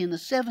Wesley in the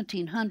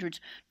 1700s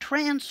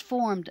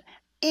transformed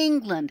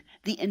England,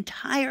 the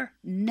entire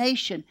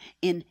nation,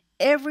 in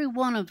every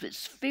one of its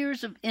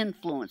spheres of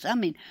influence. I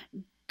mean,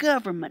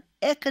 government,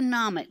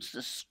 economics,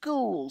 the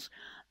schools,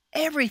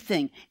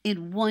 everything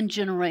in one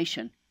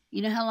generation.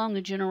 You know how long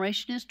a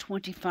generation is?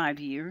 25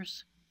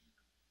 years.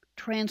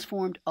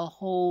 Transformed a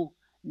whole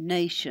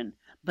nation.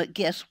 But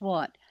guess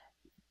what?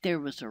 There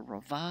was a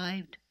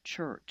revived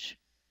church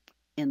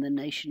in the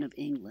nation of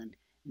England.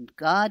 And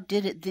God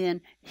did it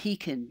then. He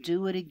can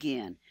do it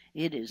again.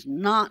 It is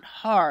not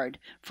hard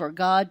for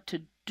God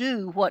to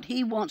do what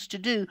he wants to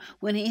do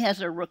when he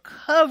has a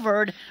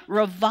recovered,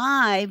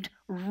 revived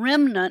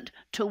remnant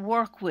to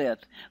work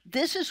with.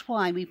 This is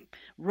why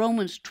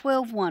Romans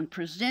 12:1,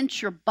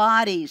 present your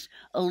bodies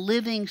a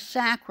living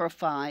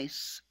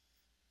sacrifice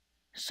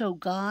so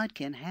God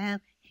can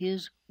have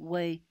his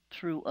way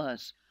through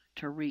us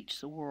to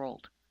reach the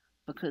world.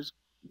 Because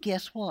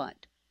guess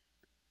what?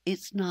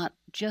 It's not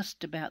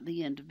just about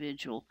the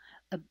individual.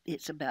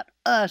 It's about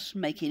us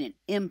making an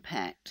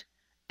impact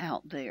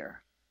out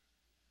there.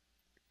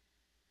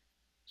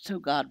 So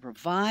God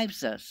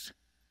revives us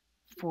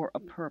for a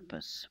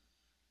purpose.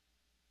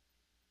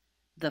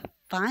 The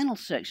final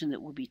section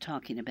that we'll be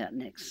talking about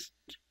next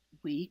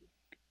week,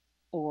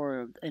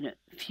 or in a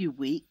few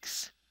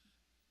weeks,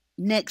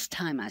 next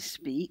time I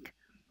speak,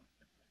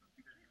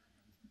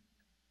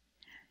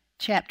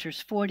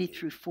 chapters 40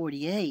 through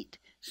 48,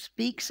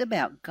 speaks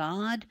about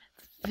God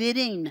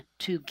fitting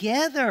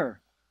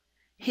together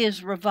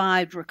his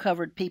revived,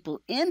 recovered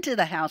people into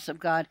the house of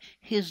God,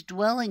 his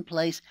dwelling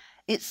place.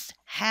 It's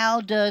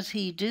how does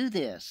he do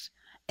this?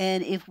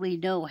 And if we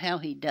know how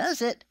he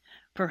does it,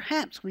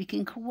 perhaps we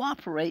can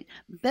cooperate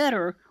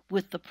better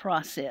with the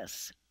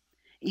process.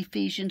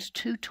 Ephesians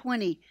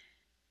 2:20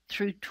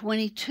 through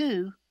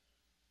 22,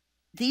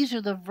 these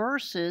are the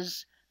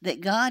verses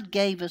that God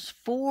gave us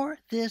for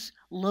this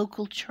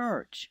local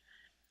church.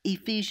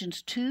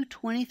 Ephesians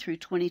 2:20 through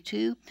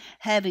 22,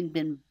 having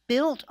been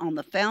built on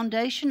the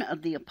foundation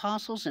of the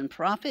apostles and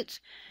prophets,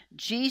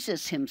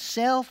 Jesus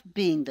himself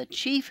being the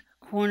chief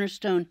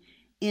cornerstone,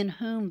 in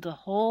whom the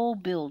whole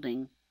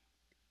building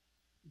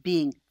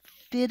being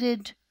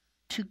fitted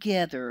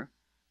together,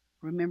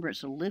 remember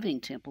it's a living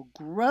temple,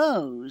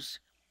 grows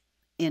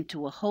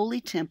into a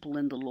holy temple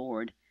in the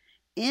Lord,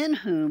 in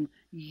whom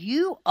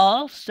you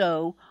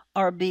also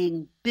are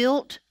being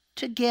built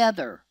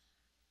together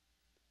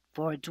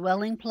for a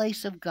dwelling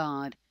place of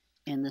God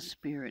in the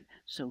Spirit,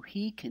 so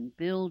he can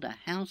build a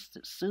house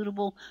that's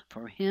suitable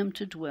for him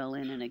to dwell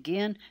in. And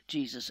again,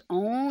 Jesus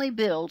only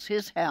builds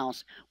his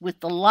house with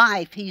the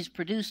life he's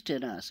produced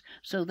in us.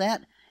 So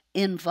that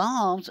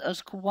involves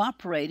us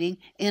cooperating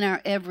in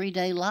our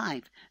everyday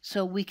life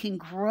so we can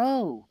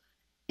grow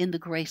in the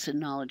grace and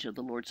knowledge of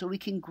the Lord, so we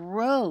can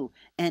grow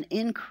and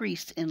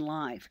increase in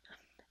life.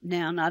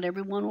 Now, not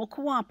everyone will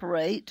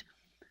cooperate.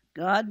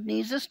 God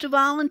needs us to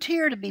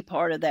volunteer to be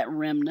part of that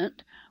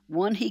remnant,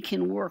 one he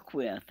can work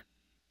with.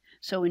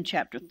 So in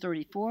chapter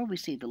 34, we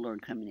see the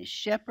Lord coming as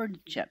shepherd.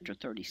 In chapter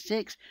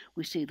 36,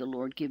 we see the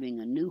Lord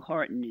giving a new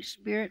heart and new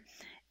spirit.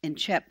 In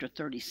chapter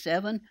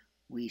 37,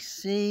 we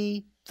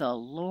see the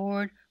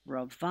Lord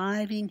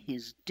reviving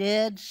his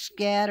dead,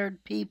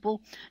 scattered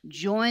people,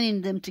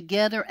 joining them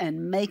together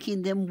and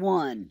making them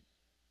one.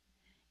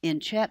 In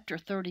chapter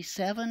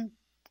 37,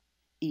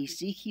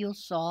 Ezekiel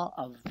saw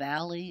a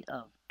valley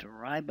of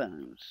dry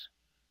bones.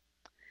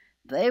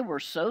 They were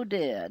so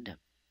dead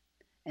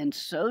and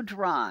so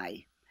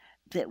dry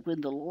that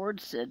when the Lord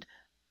said,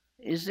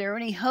 "Is there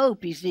any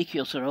hope?"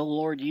 Ezekiel said, "Oh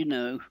Lord, you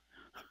know,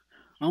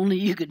 only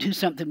you could do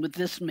something with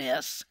this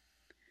mess."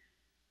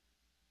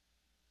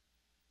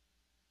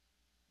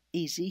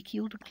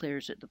 Ezekiel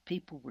declares that the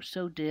people were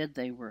so dead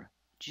they were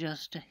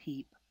just a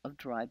heap of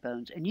dry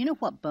bones. And you know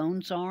what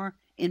bones are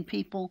in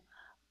people?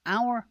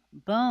 Our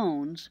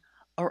bones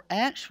are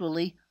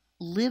actually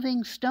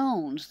living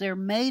stones. They're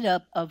made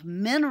up of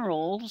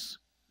minerals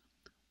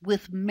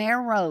with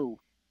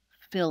marrow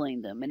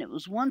filling them. And it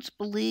was once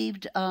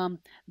believed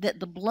that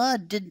the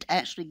blood didn't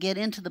actually get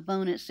into the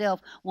bone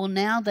itself. Well,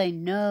 now they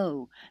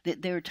know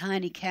that there are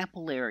tiny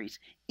capillaries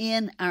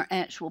in our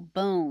actual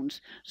bones.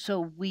 So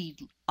we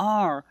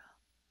are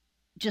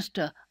just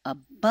a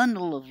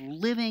bundle of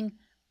living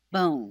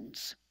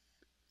bones.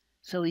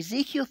 So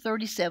Ezekiel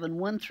 37,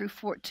 1 through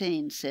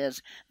 14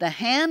 says, "The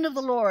hand of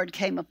the Lord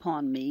came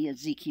upon me,"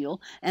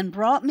 Ezekiel, "and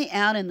brought me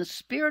out in the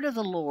spirit of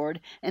the Lord,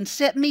 and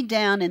set me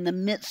down in the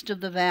midst of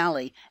the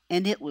valley,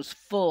 and it was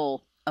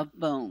full of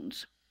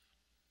bones.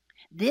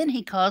 Then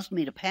he caused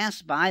me to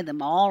pass by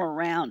them all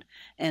around,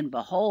 and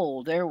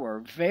behold, there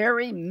were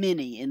very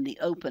many in the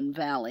open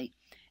valley.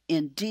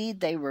 Indeed,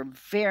 they were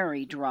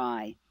very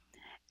dry.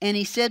 And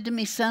he said to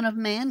me, Son of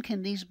man,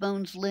 can these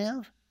bones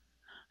live?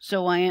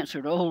 So I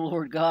answered, O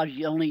Lord God,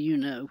 only you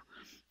know.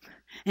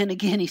 And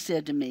again he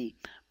said to me,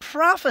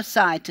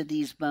 Prophesy to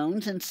these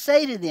bones, and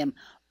say to them,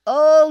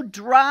 O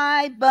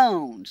dry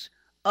bones,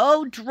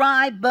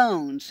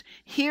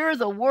 hear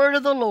the word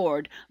of the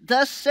Lord.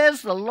 Thus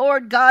says the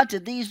Lord God to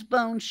these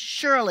bones,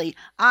 Surely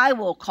I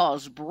will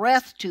cause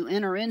breath to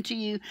enter into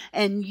you,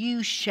 and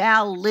you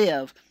shall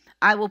live.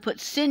 I will put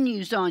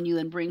sinews on you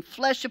and bring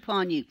flesh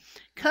upon you,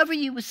 cover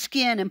you with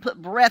skin and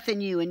put breath in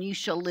you, and you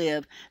shall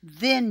live.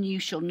 Then you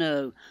shall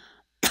know.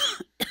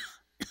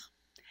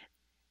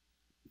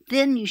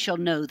 Then you shall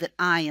know that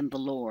I am the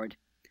Lord.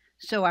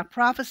 So I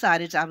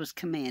prophesied as I was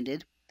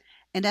commanded.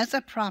 And as I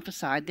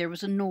prophesied, there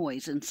was a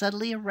noise, and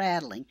suddenly a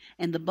rattling,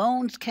 and the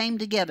bones came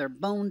together,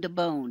 bone to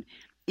bone.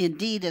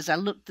 Indeed, as I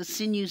looked, the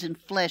sinews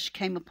and flesh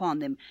came upon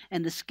them,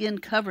 and the skin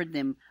covered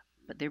them,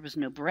 but there was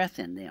no breath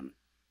in them.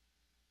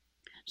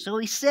 So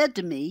he said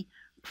to me,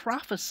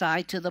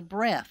 prophesy to the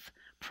breath.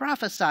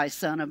 Prophesy,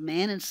 Son of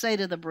Man, and say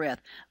to the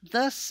breath,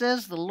 Thus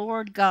says the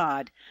Lord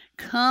God,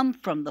 Come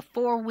from the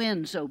four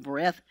winds, O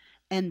breath,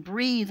 and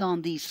breathe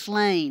on these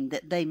slain,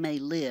 that they may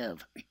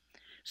live.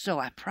 So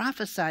I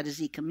prophesied as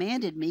he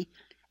commanded me,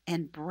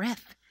 and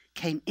breath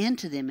came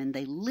into them, and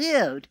they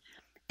lived,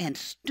 and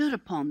stood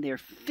upon their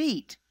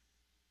feet,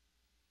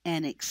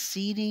 an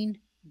exceeding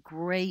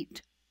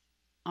great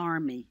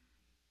army.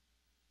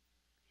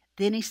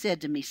 Then he said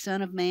to me,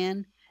 Son of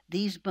man,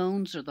 these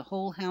bones are the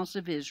whole house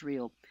of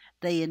Israel.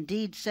 They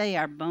indeed say,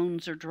 Our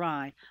bones are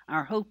dry,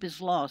 our hope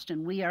is lost,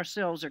 and we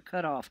ourselves are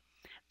cut off.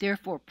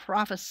 Therefore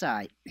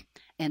prophesy,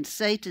 and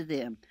say to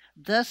them,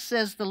 Thus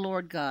says the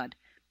Lord God,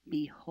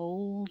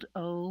 Behold,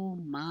 O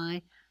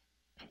my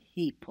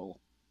people,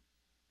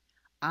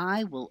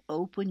 I will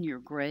open your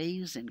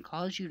graves and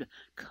cause you to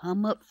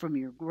come up from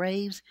your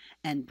graves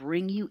and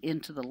bring you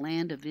into the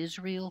land of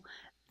Israel.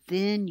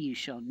 Then you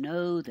shall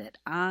know that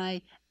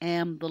I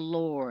am the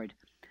Lord,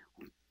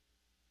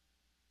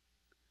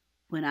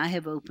 when I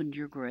have opened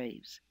your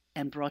graves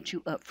and brought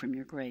you up from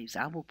your graves.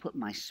 I will put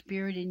my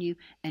spirit in you,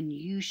 and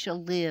you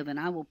shall live, and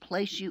I will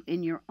place you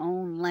in your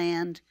own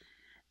land.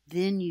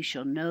 Then you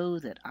shall know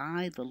that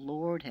I, the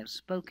Lord, have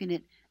spoken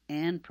it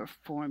and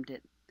performed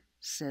it,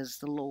 says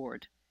the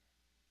Lord.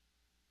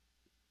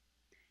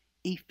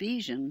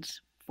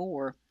 Ephesians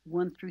 4,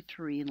 1 through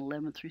 3 and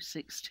 11 through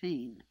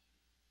 16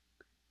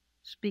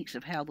 speaks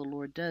of how the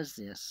Lord does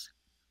this.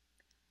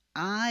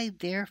 I,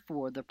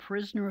 therefore, the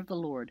prisoner of the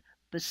Lord,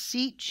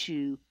 beseech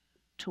you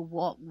to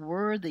walk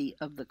worthy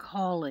of the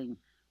calling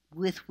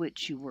with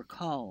which you were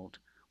called,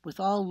 with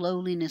all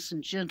lowliness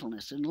and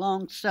gentleness and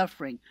long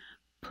suffering,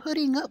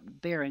 putting up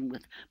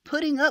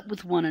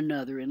with one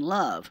another in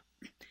love,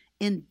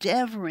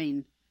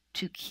 endeavoring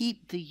to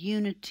keep the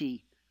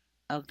unity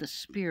of the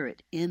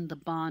Spirit in the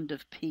bond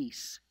of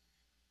peace.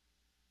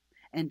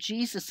 And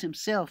Jesus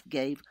himself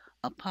gave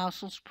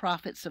apostles,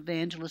 prophets,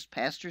 evangelists,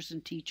 pastors,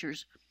 and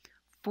teachers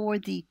for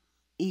the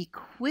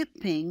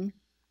equipping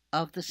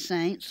of the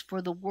saints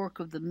for the work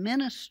of the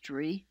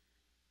ministry.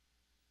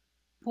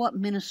 What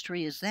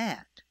ministry is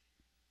that?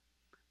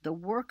 The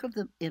work of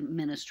the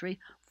ministry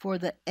for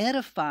the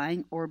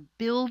edifying or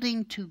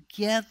building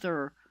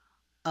together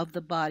of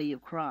the body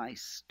of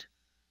Christ,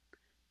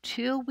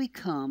 till we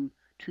come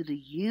to the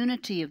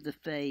unity of the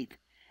faith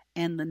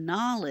and the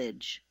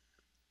knowledge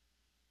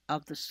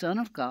of the Son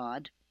of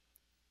God,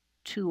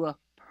 to a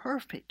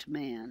perfect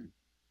man,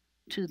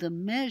 to the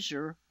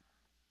measure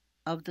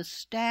of the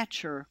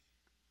stature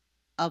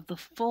of the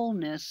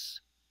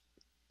fullness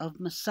of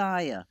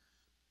Messiah.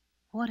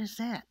 What is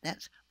that?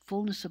 That's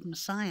fullness of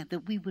Messiah,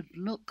 that we would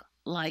look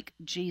like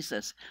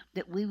Jesus,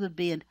 that we would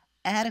be an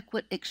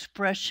adequate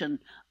expression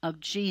of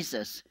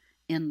Jesus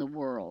in the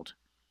world,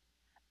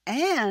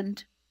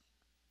 and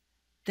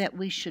that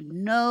we should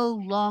no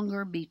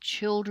longer be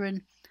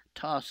children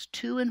tossed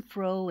to and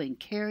fro and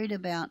carried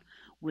about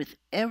with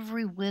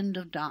every wind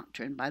of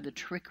doctrine by the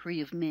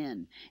trickery of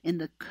men, in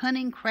the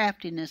cunning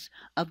craftiness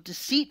of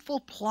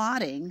deceitful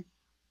plotting,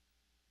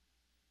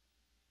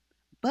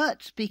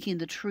 but speaking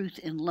the truth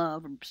in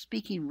love, or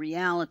speaking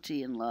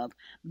reality in love,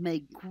 may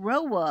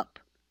grow up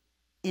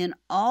in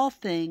all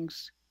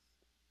things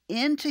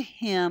into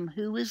him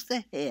who is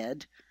the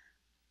head,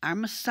 our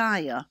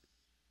Messiah,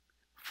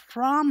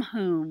 from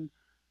whom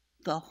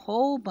the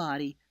whole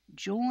body,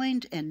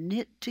 joined and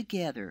knit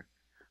together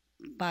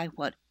by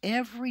what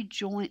every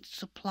joint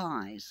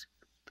supplies,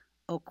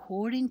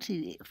 according to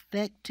the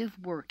effective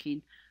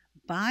working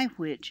by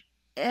which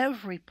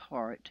every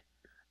part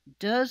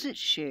does its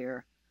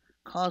share,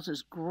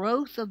 causes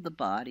growth of the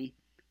body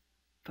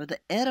for the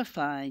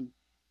edifying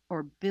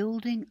or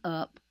building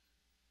up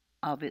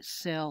of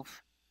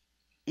itself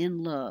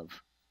in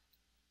love.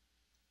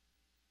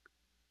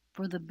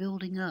 For the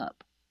building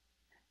up.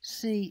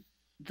 See,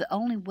 the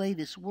only way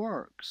this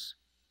works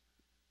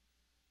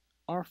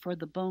are for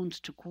the bones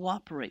to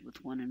cooperate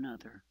with one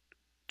another,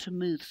 to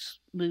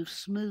move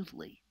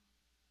smoothly.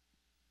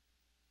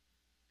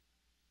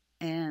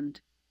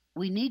 And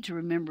we need to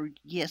remember,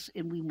 yes,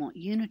 and we want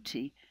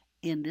unity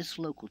in this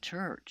local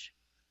church.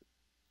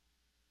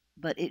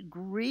 But it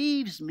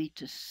grieves me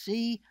to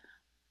see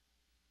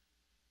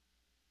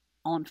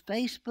on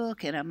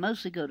Facebook, and I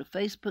mostly go to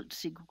Facebook to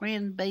see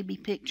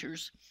grandbaby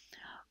pictures,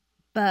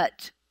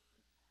 but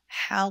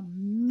how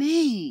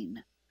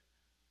mean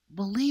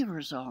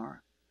believers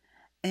are.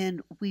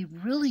 And we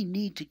really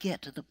need to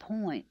get to the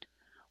point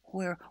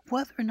where,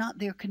 whether or not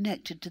they're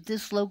connected to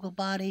this local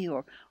body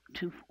or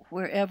to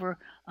wherever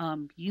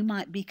you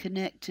might be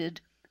connected,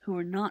 who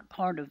are not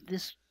part of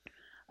this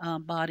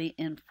body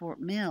in Fort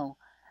Mill,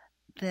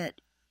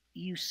 that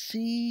you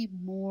see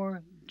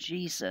more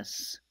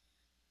Jesus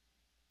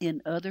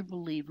in other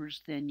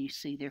believers than you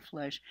see their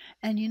flesh.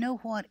 And you know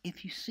what?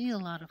 If you see a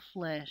lot of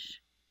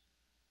flesh,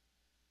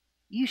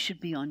 you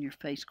should be on your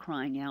face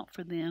crying out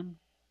for them,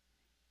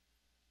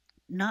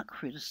 not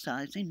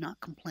criticizing, not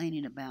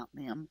complaining about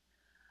them.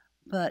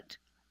 But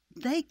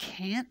they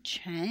can't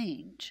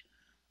change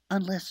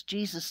unless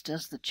Jesus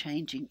does the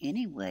changing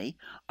anyway?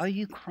 Are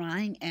you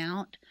crying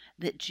out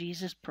that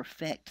Jesus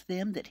perfect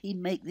them, that he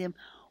make them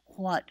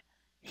what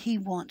he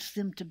wants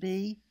them to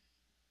be?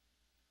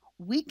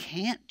 We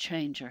can't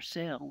change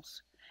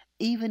ourselves.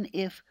 Even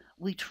if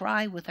we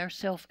try with our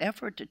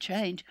self-effort to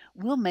change,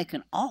 we'll make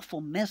an awful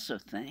mess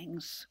of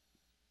things.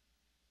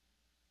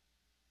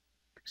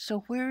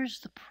 So where's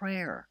the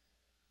prayer?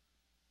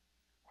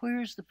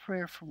 Where is the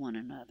prayer for one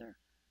another?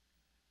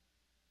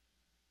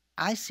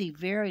 I see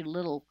very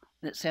little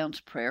that sounds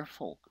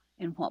prayerful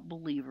in what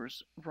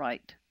believers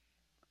write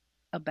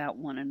about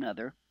one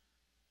another,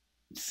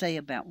 say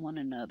about one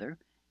another,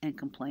 and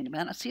complain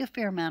about. I see a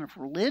fair amount of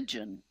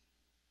religion,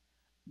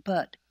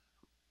 but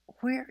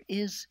where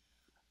is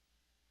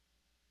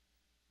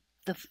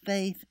the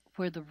faith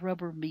where the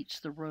rubber meets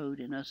the road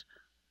in us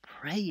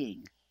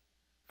praying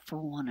for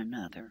one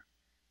another,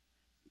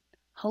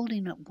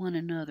 holding up one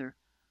another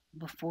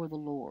before the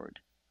Lord?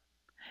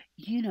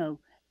 You know,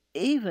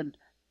 even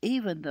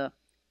the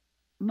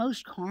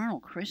most carnal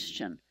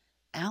Christian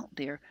out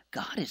there,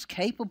 God is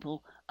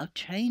capable of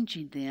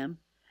changing them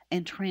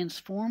and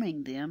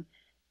transforming them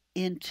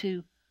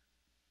into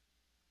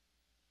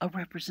a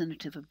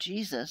representative of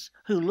Jesus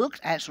who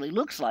actually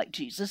looks like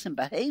Jesus and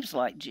behaves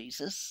like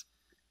Jesus.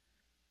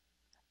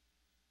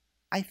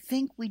 I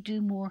think we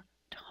do more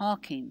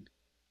talking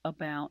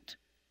about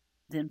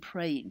than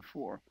praying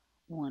for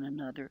one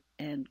another,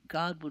 and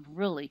God would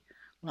really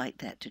like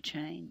that to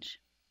change.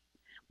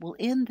 Well,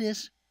 in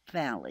this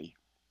valley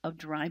of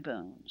dry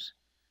bones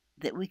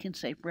that we can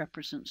say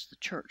represents the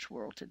church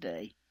world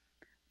today,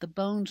 the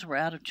bones were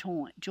out of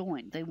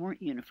joint. They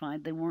weren't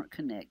unified. They weren't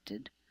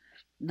connected.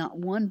 Not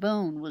one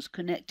bone was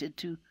connected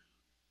to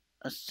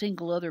a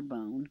single other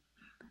bone.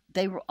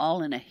 They were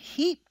all in a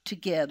heap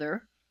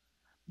together,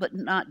 but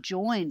not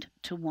joined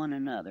to one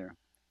another.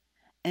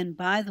 And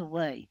by the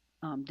way,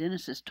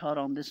 Dennis has taught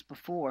on this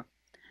before.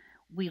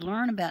 We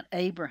learn about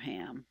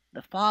Abraham,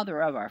 the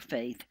father of our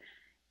faith,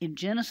 in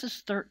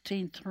Genesis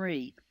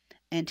 13:3.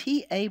 And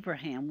he,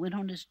 Abraham, went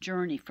on his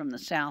journey from the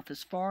south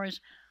as far as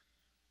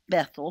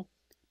Bethel,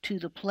 to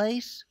the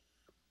place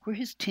where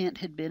his tent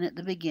had been at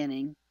the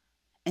beginning,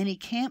 and he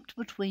camped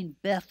between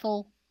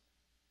Bethel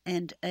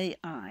and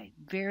Ai,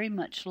 very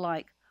much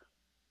like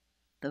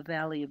the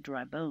Valley of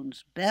Dry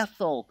Bones.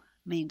 Bethel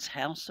means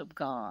house of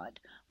God,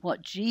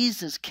 what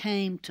Jesus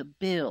came to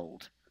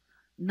build.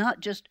 Not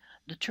just,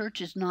 the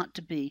church is not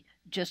to be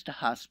just a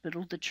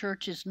hospital. The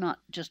church is not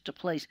just a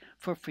place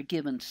for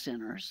forgiven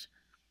sinners.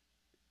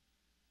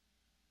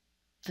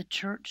 The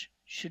church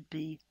should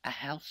be a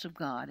house of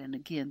God. And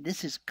again,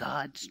 this is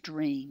God's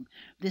dream.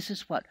 This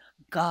is what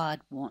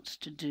God wants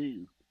to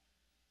do,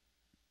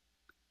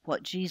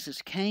 what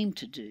Jesus came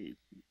to do.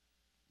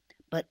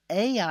 But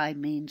Ai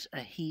means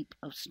a heap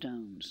of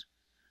stones.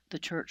 The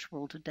church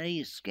world today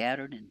is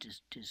scattered and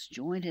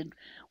disjointed.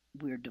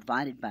 We're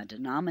divided by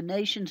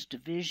denominations,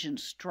 division,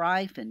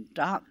 strife, and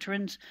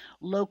doctrines.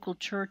 Local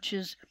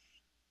churches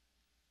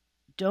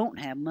don't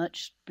have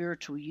much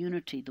spiritual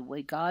unity the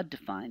way God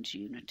defines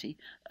unity.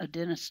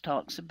 Dennis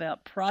talks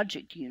about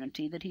project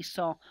unity that he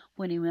saw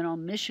when he went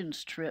on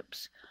missions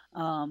trips,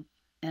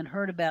 and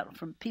heard about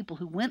from people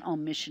who went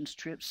on missions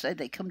trips, say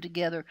they come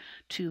together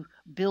to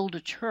build a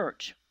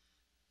church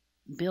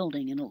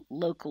building in a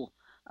local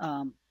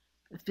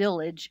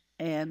village,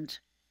 and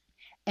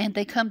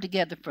they come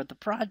together for the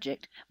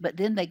project, but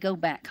then they go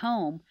back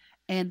home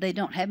and they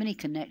don't have any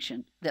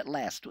connection that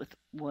lasts with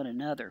one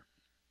another.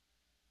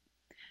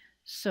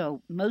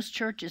 So most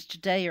churches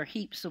today are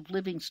heaps of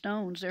living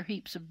stones. They're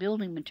heaps of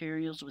building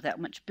materials without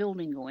much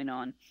building going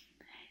on.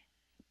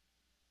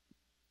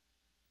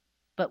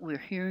 But we're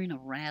hearing a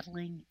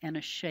rattling and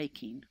a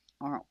shaking,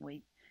 aren't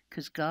we?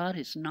 Because God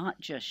is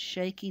not just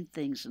shaking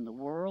things in the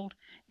world,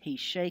 he's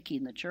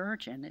shaking the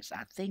church, and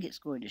I think it's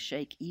going to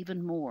shake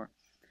even more.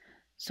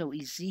 So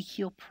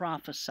Ezekiel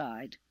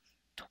prophesied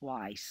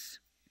twice.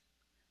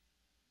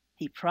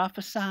 He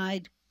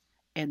prophesied,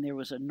 and there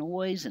was a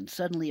noise, and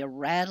suddenly a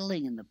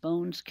rattling, and the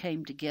bones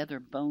came together,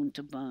 bone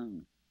to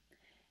bone.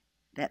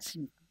 That's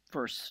in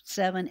verse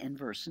 7 and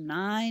verse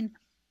 9.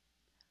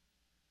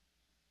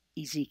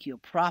 Ezekiel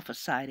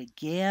prophesied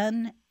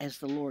again as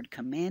the Lord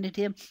commanded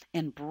him,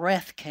 and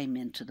breath came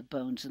into the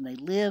bones, and they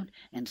lived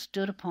and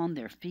stood upon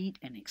their feet,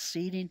 an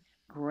exceeding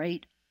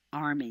great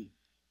army.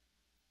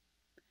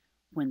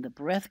 When the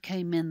breath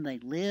came in, they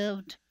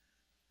lived.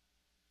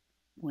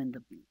 When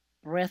the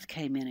breath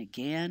came in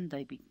again,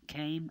 they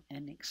became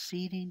an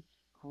exceeding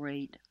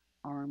great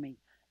army.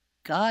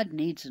 God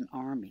needs an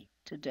army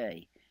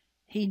today.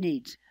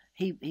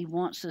 He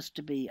wants us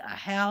to be a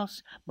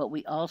house, but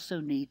we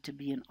also need to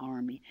be an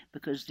army,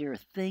 because there are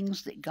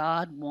things that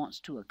God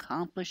wants to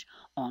accomplish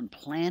on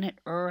planet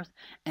Earth,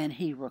 and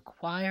he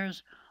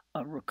requires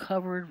a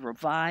recovered,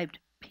 revived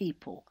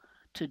people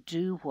to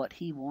do what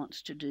he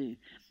wants to do.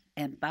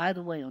 And by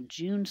the way, on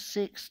June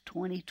 6,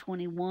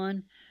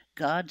 2021,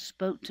 God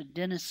spoke to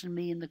Dennis and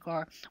me in the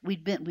car.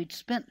 We'd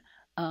spent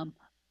a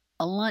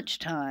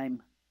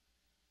lunchtime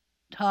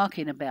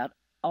talking about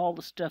all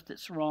the stuff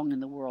that's wrong in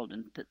the world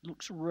and that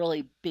looks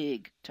really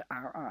big to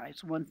our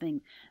eyes. One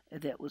thing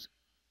that was,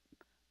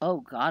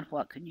 oh God,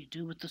 what can you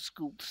do with the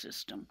school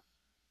system?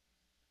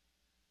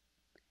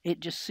 It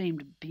just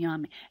seemed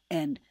beyond me.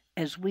 And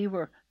as we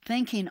were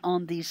thinking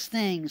on these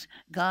things,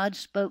 God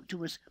spoke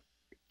to us,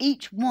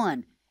 each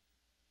one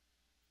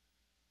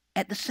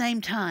at the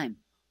same time.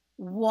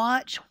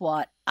 Watch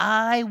what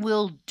I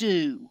will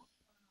do.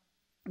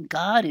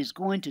 God is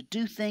going to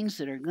do things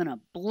that are going to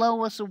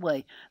blow us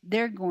away.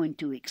 They're going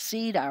to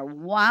exceed our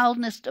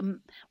wildest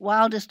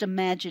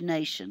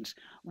imaginations.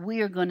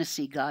 We are going to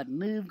see God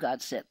move,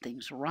 God set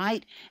things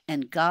right,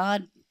 and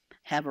God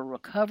have a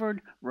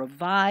recovered,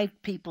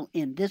 revived people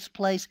in this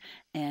place.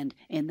 And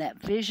in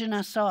that vision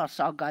I saw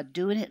God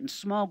doing it in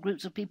small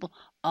groups of people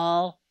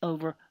all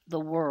over the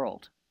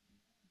world.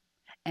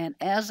 And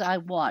as I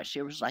watched,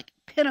 there was like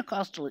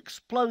Pentecostal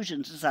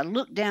explosions as I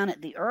looked down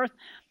at the earth,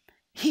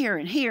 here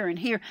and here and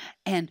here,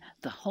 and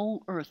the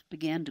whole earth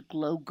began to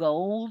glow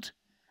gold.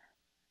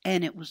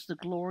 And it was the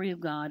glory of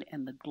God,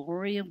 and the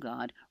glory of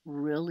God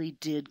really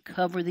did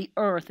cover the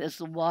earth as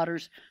the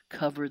waters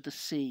cover the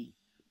sea.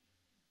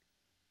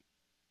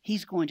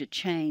 He's going to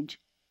change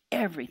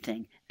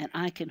everything, and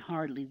I can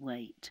hardly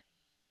wait.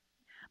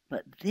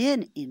 But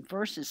then in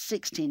verses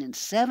 16 and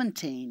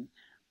 17,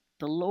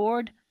 the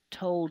Lord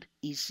told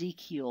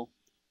Ezekiel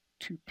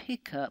to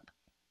pick up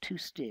 2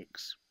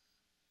 sticks.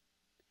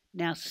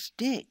 Now,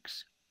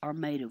 sticks are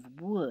made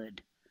of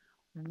wood.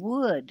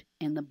 Wood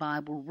in the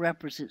Bible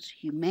represents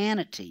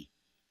humanity.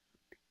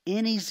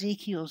 In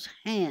Ezekiel's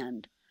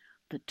hand,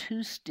 the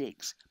 2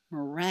 sticks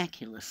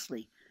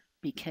miraculously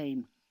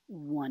became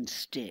 1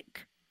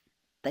 stick.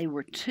 They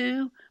were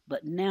 2,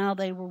 but now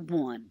they were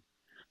 1.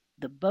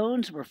 The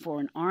bones were for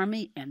an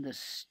army, and the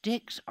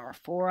sticks are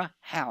for a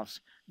house.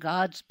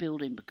 God's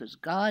building, because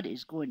God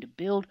is going to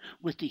build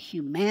with the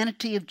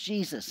humanity of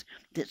Jesus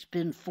that's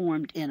been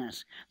formed in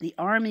us. The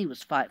army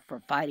was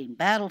for fighting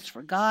battles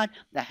for God.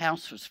 The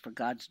house was for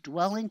God's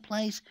dwelling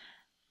place.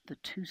 The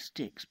 2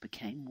 sticks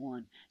became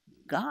 1.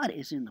 God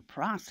is in the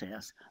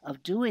process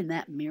of doing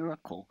that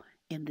miracle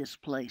in this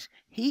place.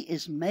 He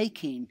is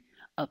making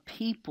a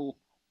people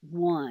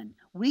 1.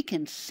 We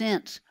can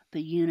sense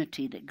the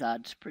unity that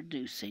God's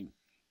producing.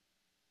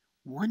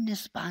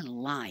 Oneness by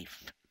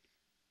life.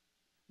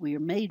 We are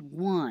made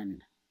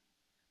 1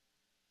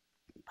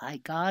 by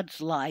God's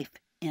life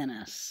in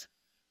us.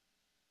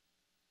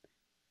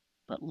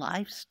 But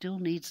life still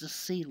needs a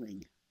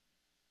sealing,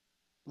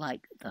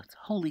 like the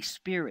Holy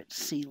Spirit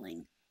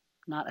sealing.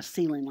 Not a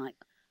sealing like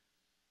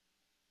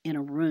in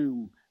a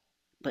room,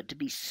 but to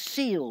be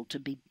sealed, to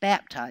be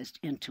baptized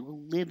into a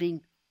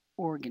living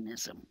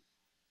organism.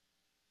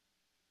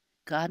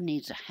 God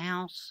needs a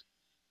house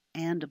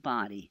and a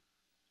body.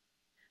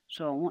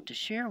 So I want to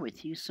share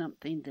with you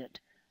something that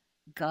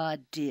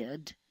God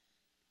did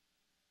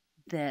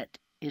that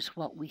is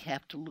what we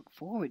have to look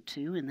forward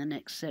to in the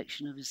next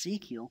section of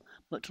Ezekiel,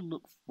 but to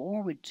look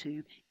forward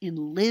to in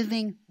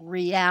living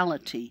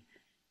reality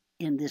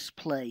in this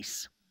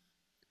place.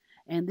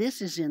 And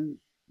this is in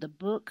the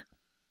book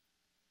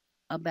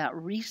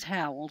about Rees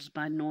Howells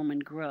by Norman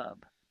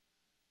Grubb.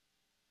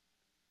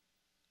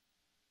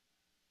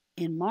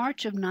 In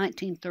March of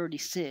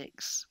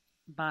 1936,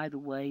 by the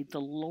way,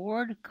 the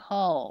Lord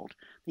called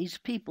these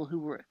people who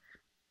were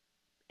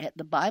at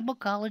the Bible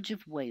College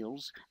of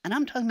Wales, and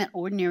I'm talking about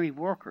ordinary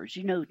workers.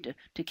 You know,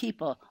 to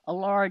keep a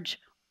large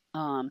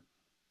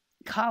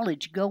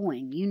college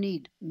going, you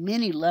need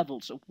many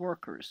levels of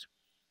workers.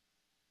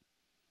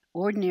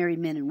 Ordinary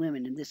men and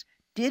women, and this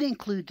did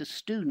include the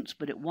students,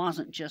 but it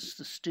wasn't just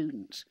the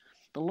students.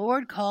 The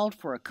Lord called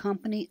for a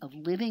company of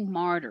living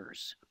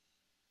martyrs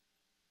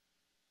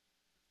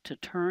to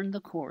turn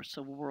the course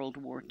of World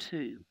War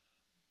II.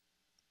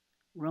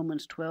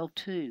 Romans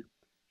 12:2.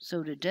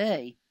 So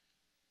today,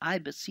 I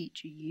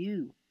beseech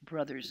you,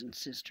 brothers and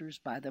sisters,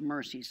 by the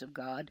mercies of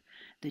God,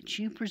 that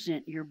you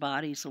present your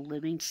bodies a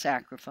living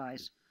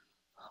sacrifice,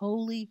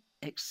 holy,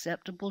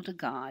 acceptable to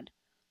God,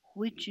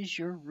 which is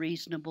your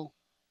reasonable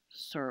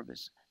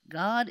service.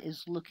 God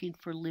is looking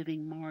for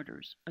living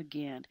martyrs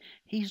again.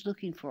 He's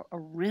looking for a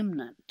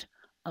remnant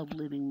of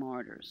living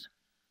martyrs.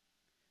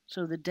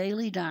 So the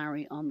daily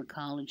diary on the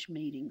college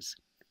meetings.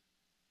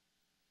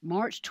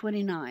 March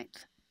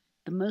 29th.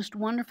 The most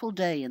wonderful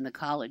day in the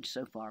college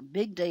so far.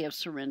 Big day of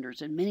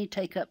surrenders, and many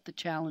take up the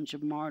challenge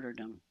of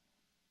martyrdom.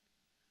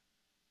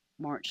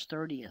 March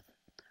 30th.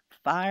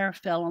 Fire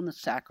fell on the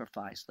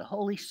sacrifice. The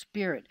Holy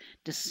Spirit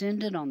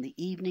descended on the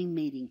evening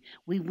meeting.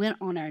 We went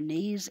on our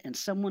knees, and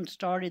someone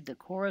started the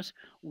chorus,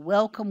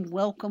 "Welcome,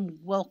 welcome,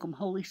 welcome,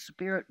 Holy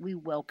Spirit, we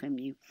welcome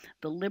you."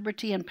 The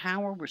liberty and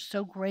power were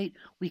so great,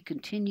 we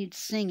continued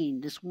singing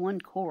this one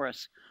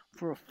chorus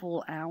for a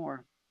full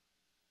hour.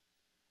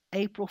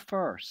 April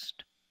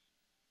 1st.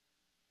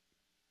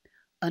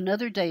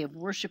 Another day of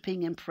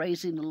worshiping and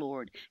praising the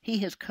Lord. He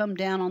has come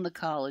down on the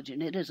college,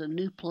 and it is a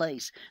new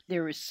place.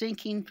 There is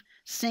singing,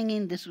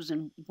 this was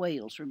in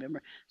Wales,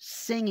 remember,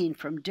 singing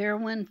from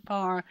Derwent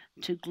Far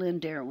to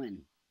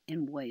Glenderwin.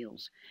 in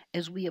Wales.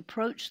 As we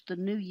approached the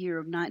new year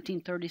of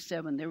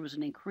 1937, there was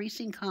an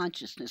increasing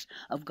consciousness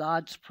of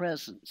God's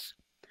presence.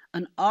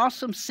 An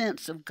awesome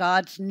sense of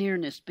God's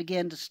nearness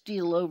began to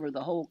steal over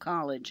the whole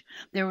college.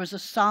 There was a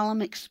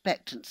solemn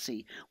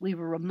expectancy. We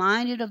were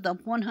reminded of the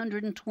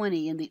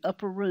 120 in the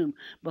upper room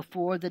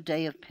before the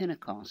day of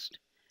Pentecost.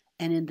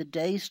 And in the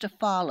days to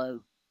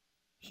follow,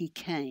 he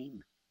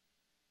came.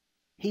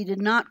 He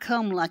did not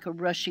come like a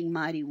rushing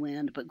mighty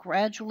wind, but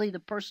gradually the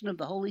person of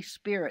the Holy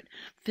Spirit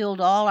filled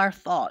all our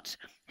thoughts.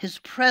 His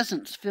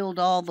presence filled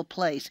all the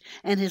place,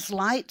 and his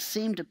light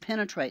seemed to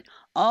penetrate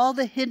all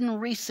the hidden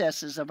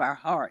recesses of our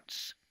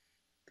hearts.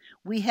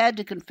 We had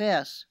to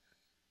confess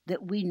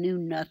that we knew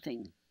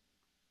nothing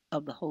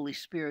of the Holy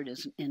Spirit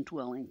as an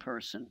indwelling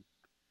person,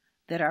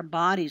 that our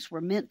bodies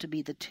were meant to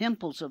be the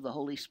temples of the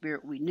Holy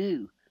Spirit we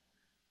knew.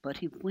 But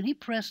when he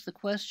pressed the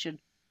question,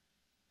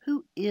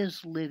 who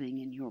is living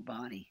in your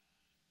body?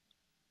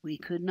 We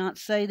could not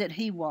say that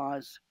he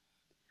was.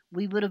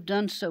 We would have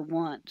done so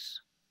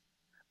once,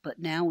 but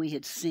now we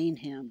had seen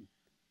him.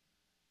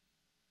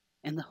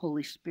 And the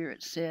Holy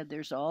Spirit said,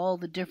 there's all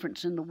the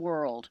difference in the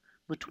world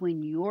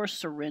between your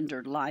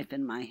surrendered life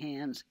in my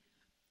hands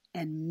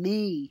and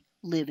me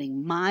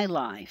living my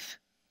life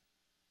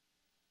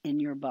in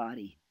your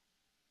body.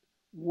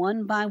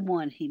 One by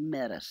one, he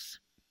met us.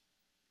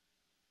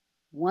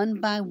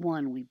 One by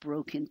one, we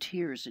broke in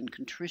tears and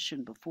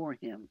contrition before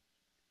him.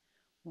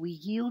 We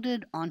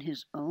yielded on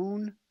his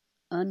own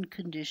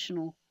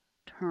unconditional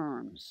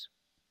terms.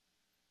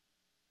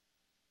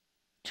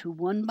 To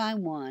one by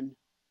one,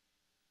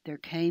 there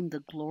came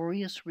the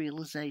glorious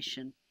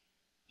realization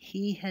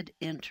he had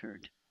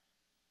entered,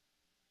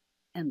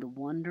 and the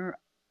wonder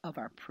of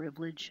our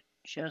privilege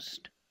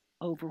just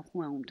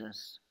overwhelmed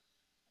us.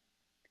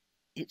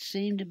 It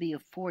seemed to be a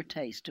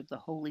foretaste of the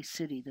holy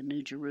city, the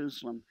New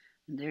Jerusalem,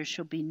 and there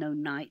shall be no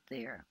night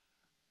there.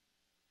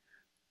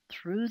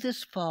 Through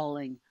this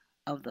falling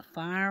of the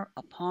fire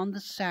upon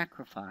the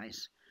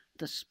sacrifice,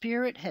 the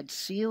Spirit had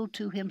sealed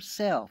to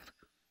himself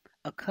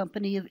a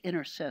company of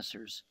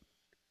intercessors,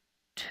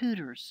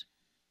 tutors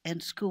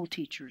and school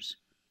teachers,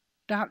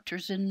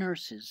 doctors and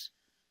nurses,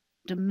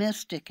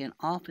 domestic and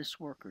office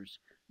workers,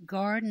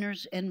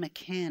 gardeners and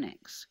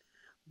mechanics.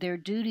 Their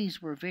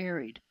duties were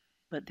varied,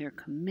 but their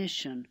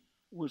commission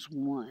was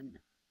one.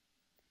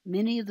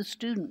 Many of the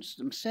students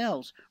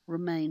themselves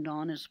remained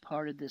on as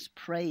part of this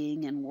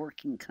praying and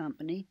working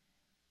company.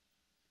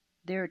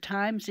 There are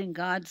times in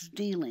God's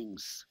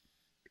dealings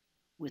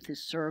with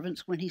his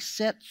servants when he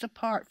sets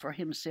apart for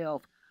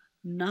himself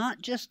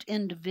not just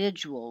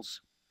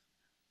individuals,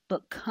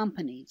 but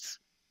companies,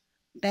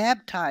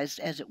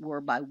 baptized, as it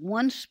were, by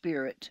one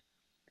Spirit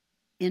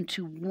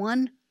into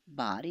one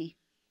body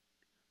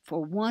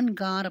for one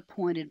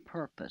God-appointed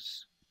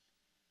purpose.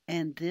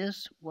 And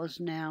this was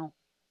now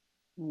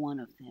one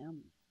of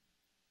them.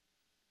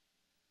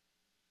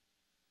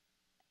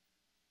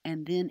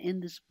 And then in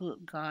this book,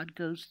 God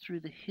goes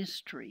through the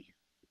history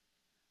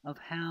of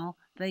how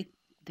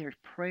their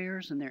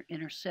prayers and their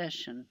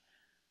intercession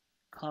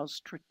caused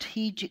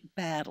strategic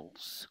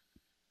battles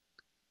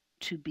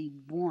to be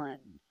won.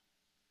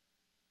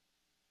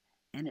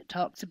 And it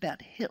talks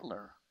about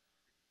Hitler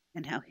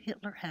and how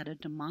Hitler had a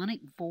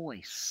demonic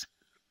voice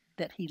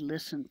that he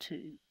listened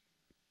to.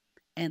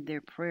 And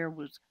their prayer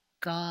was,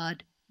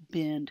 God,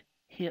 bend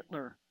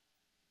Hitler.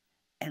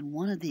 And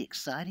one of the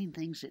exciting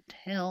things it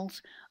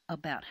tells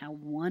about how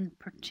one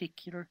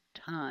particular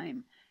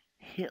time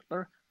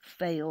Hitler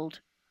failed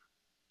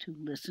to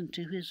listen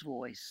to his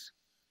voice.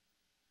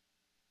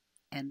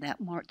 And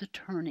that marked the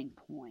turning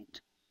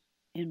point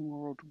in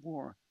World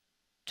War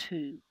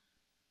II.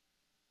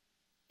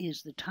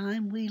 Is the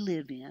time we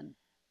live in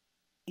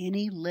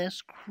any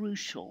less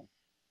crucial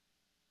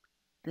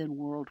than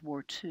World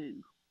War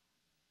II?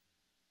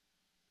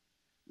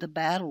 The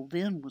battle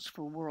then was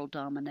for world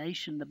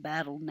domination. The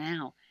battle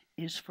now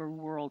is for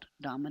world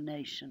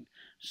domination.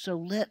 So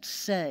let's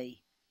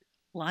say,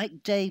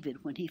 like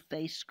David when he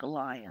faced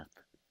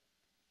Goliath,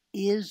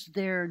 is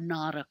there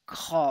not a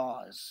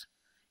cause?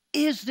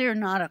 Is there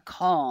not a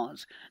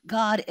cause?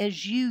 God,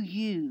 as you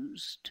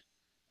used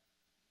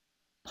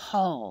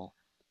Paul,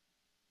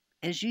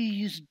 as you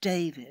used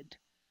David,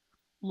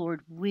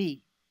 Lord,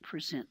 we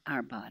present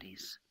our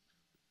bodies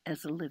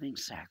as a living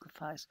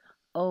sacrifice.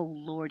 Oh,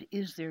 Lord,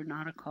 is there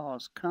not a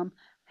cause? Come,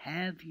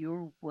 have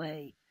your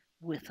way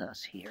with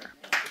us here.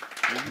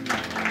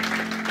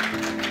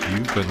 Amen.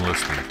 You've been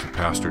listening to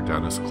Pastor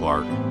Dennis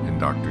Clark and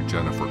Dr.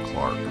 Jennifer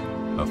Clark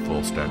of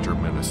Full Stature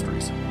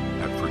Ministries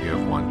at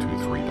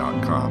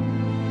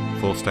Forgive123.com.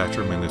 Full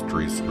Stature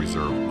Ministries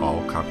reserve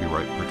all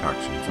copyright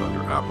protections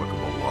under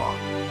applicable law.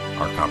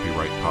 Our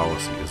copyright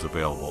policy is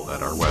available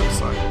at our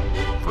website,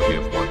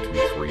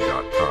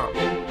 Forgive123.com.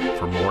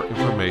 For more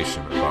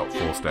information about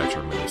Full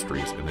Stature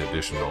Ministries and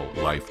additional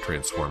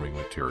life-transforming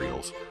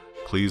materials,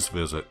 please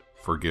visit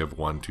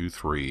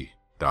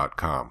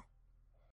Forgive123.com.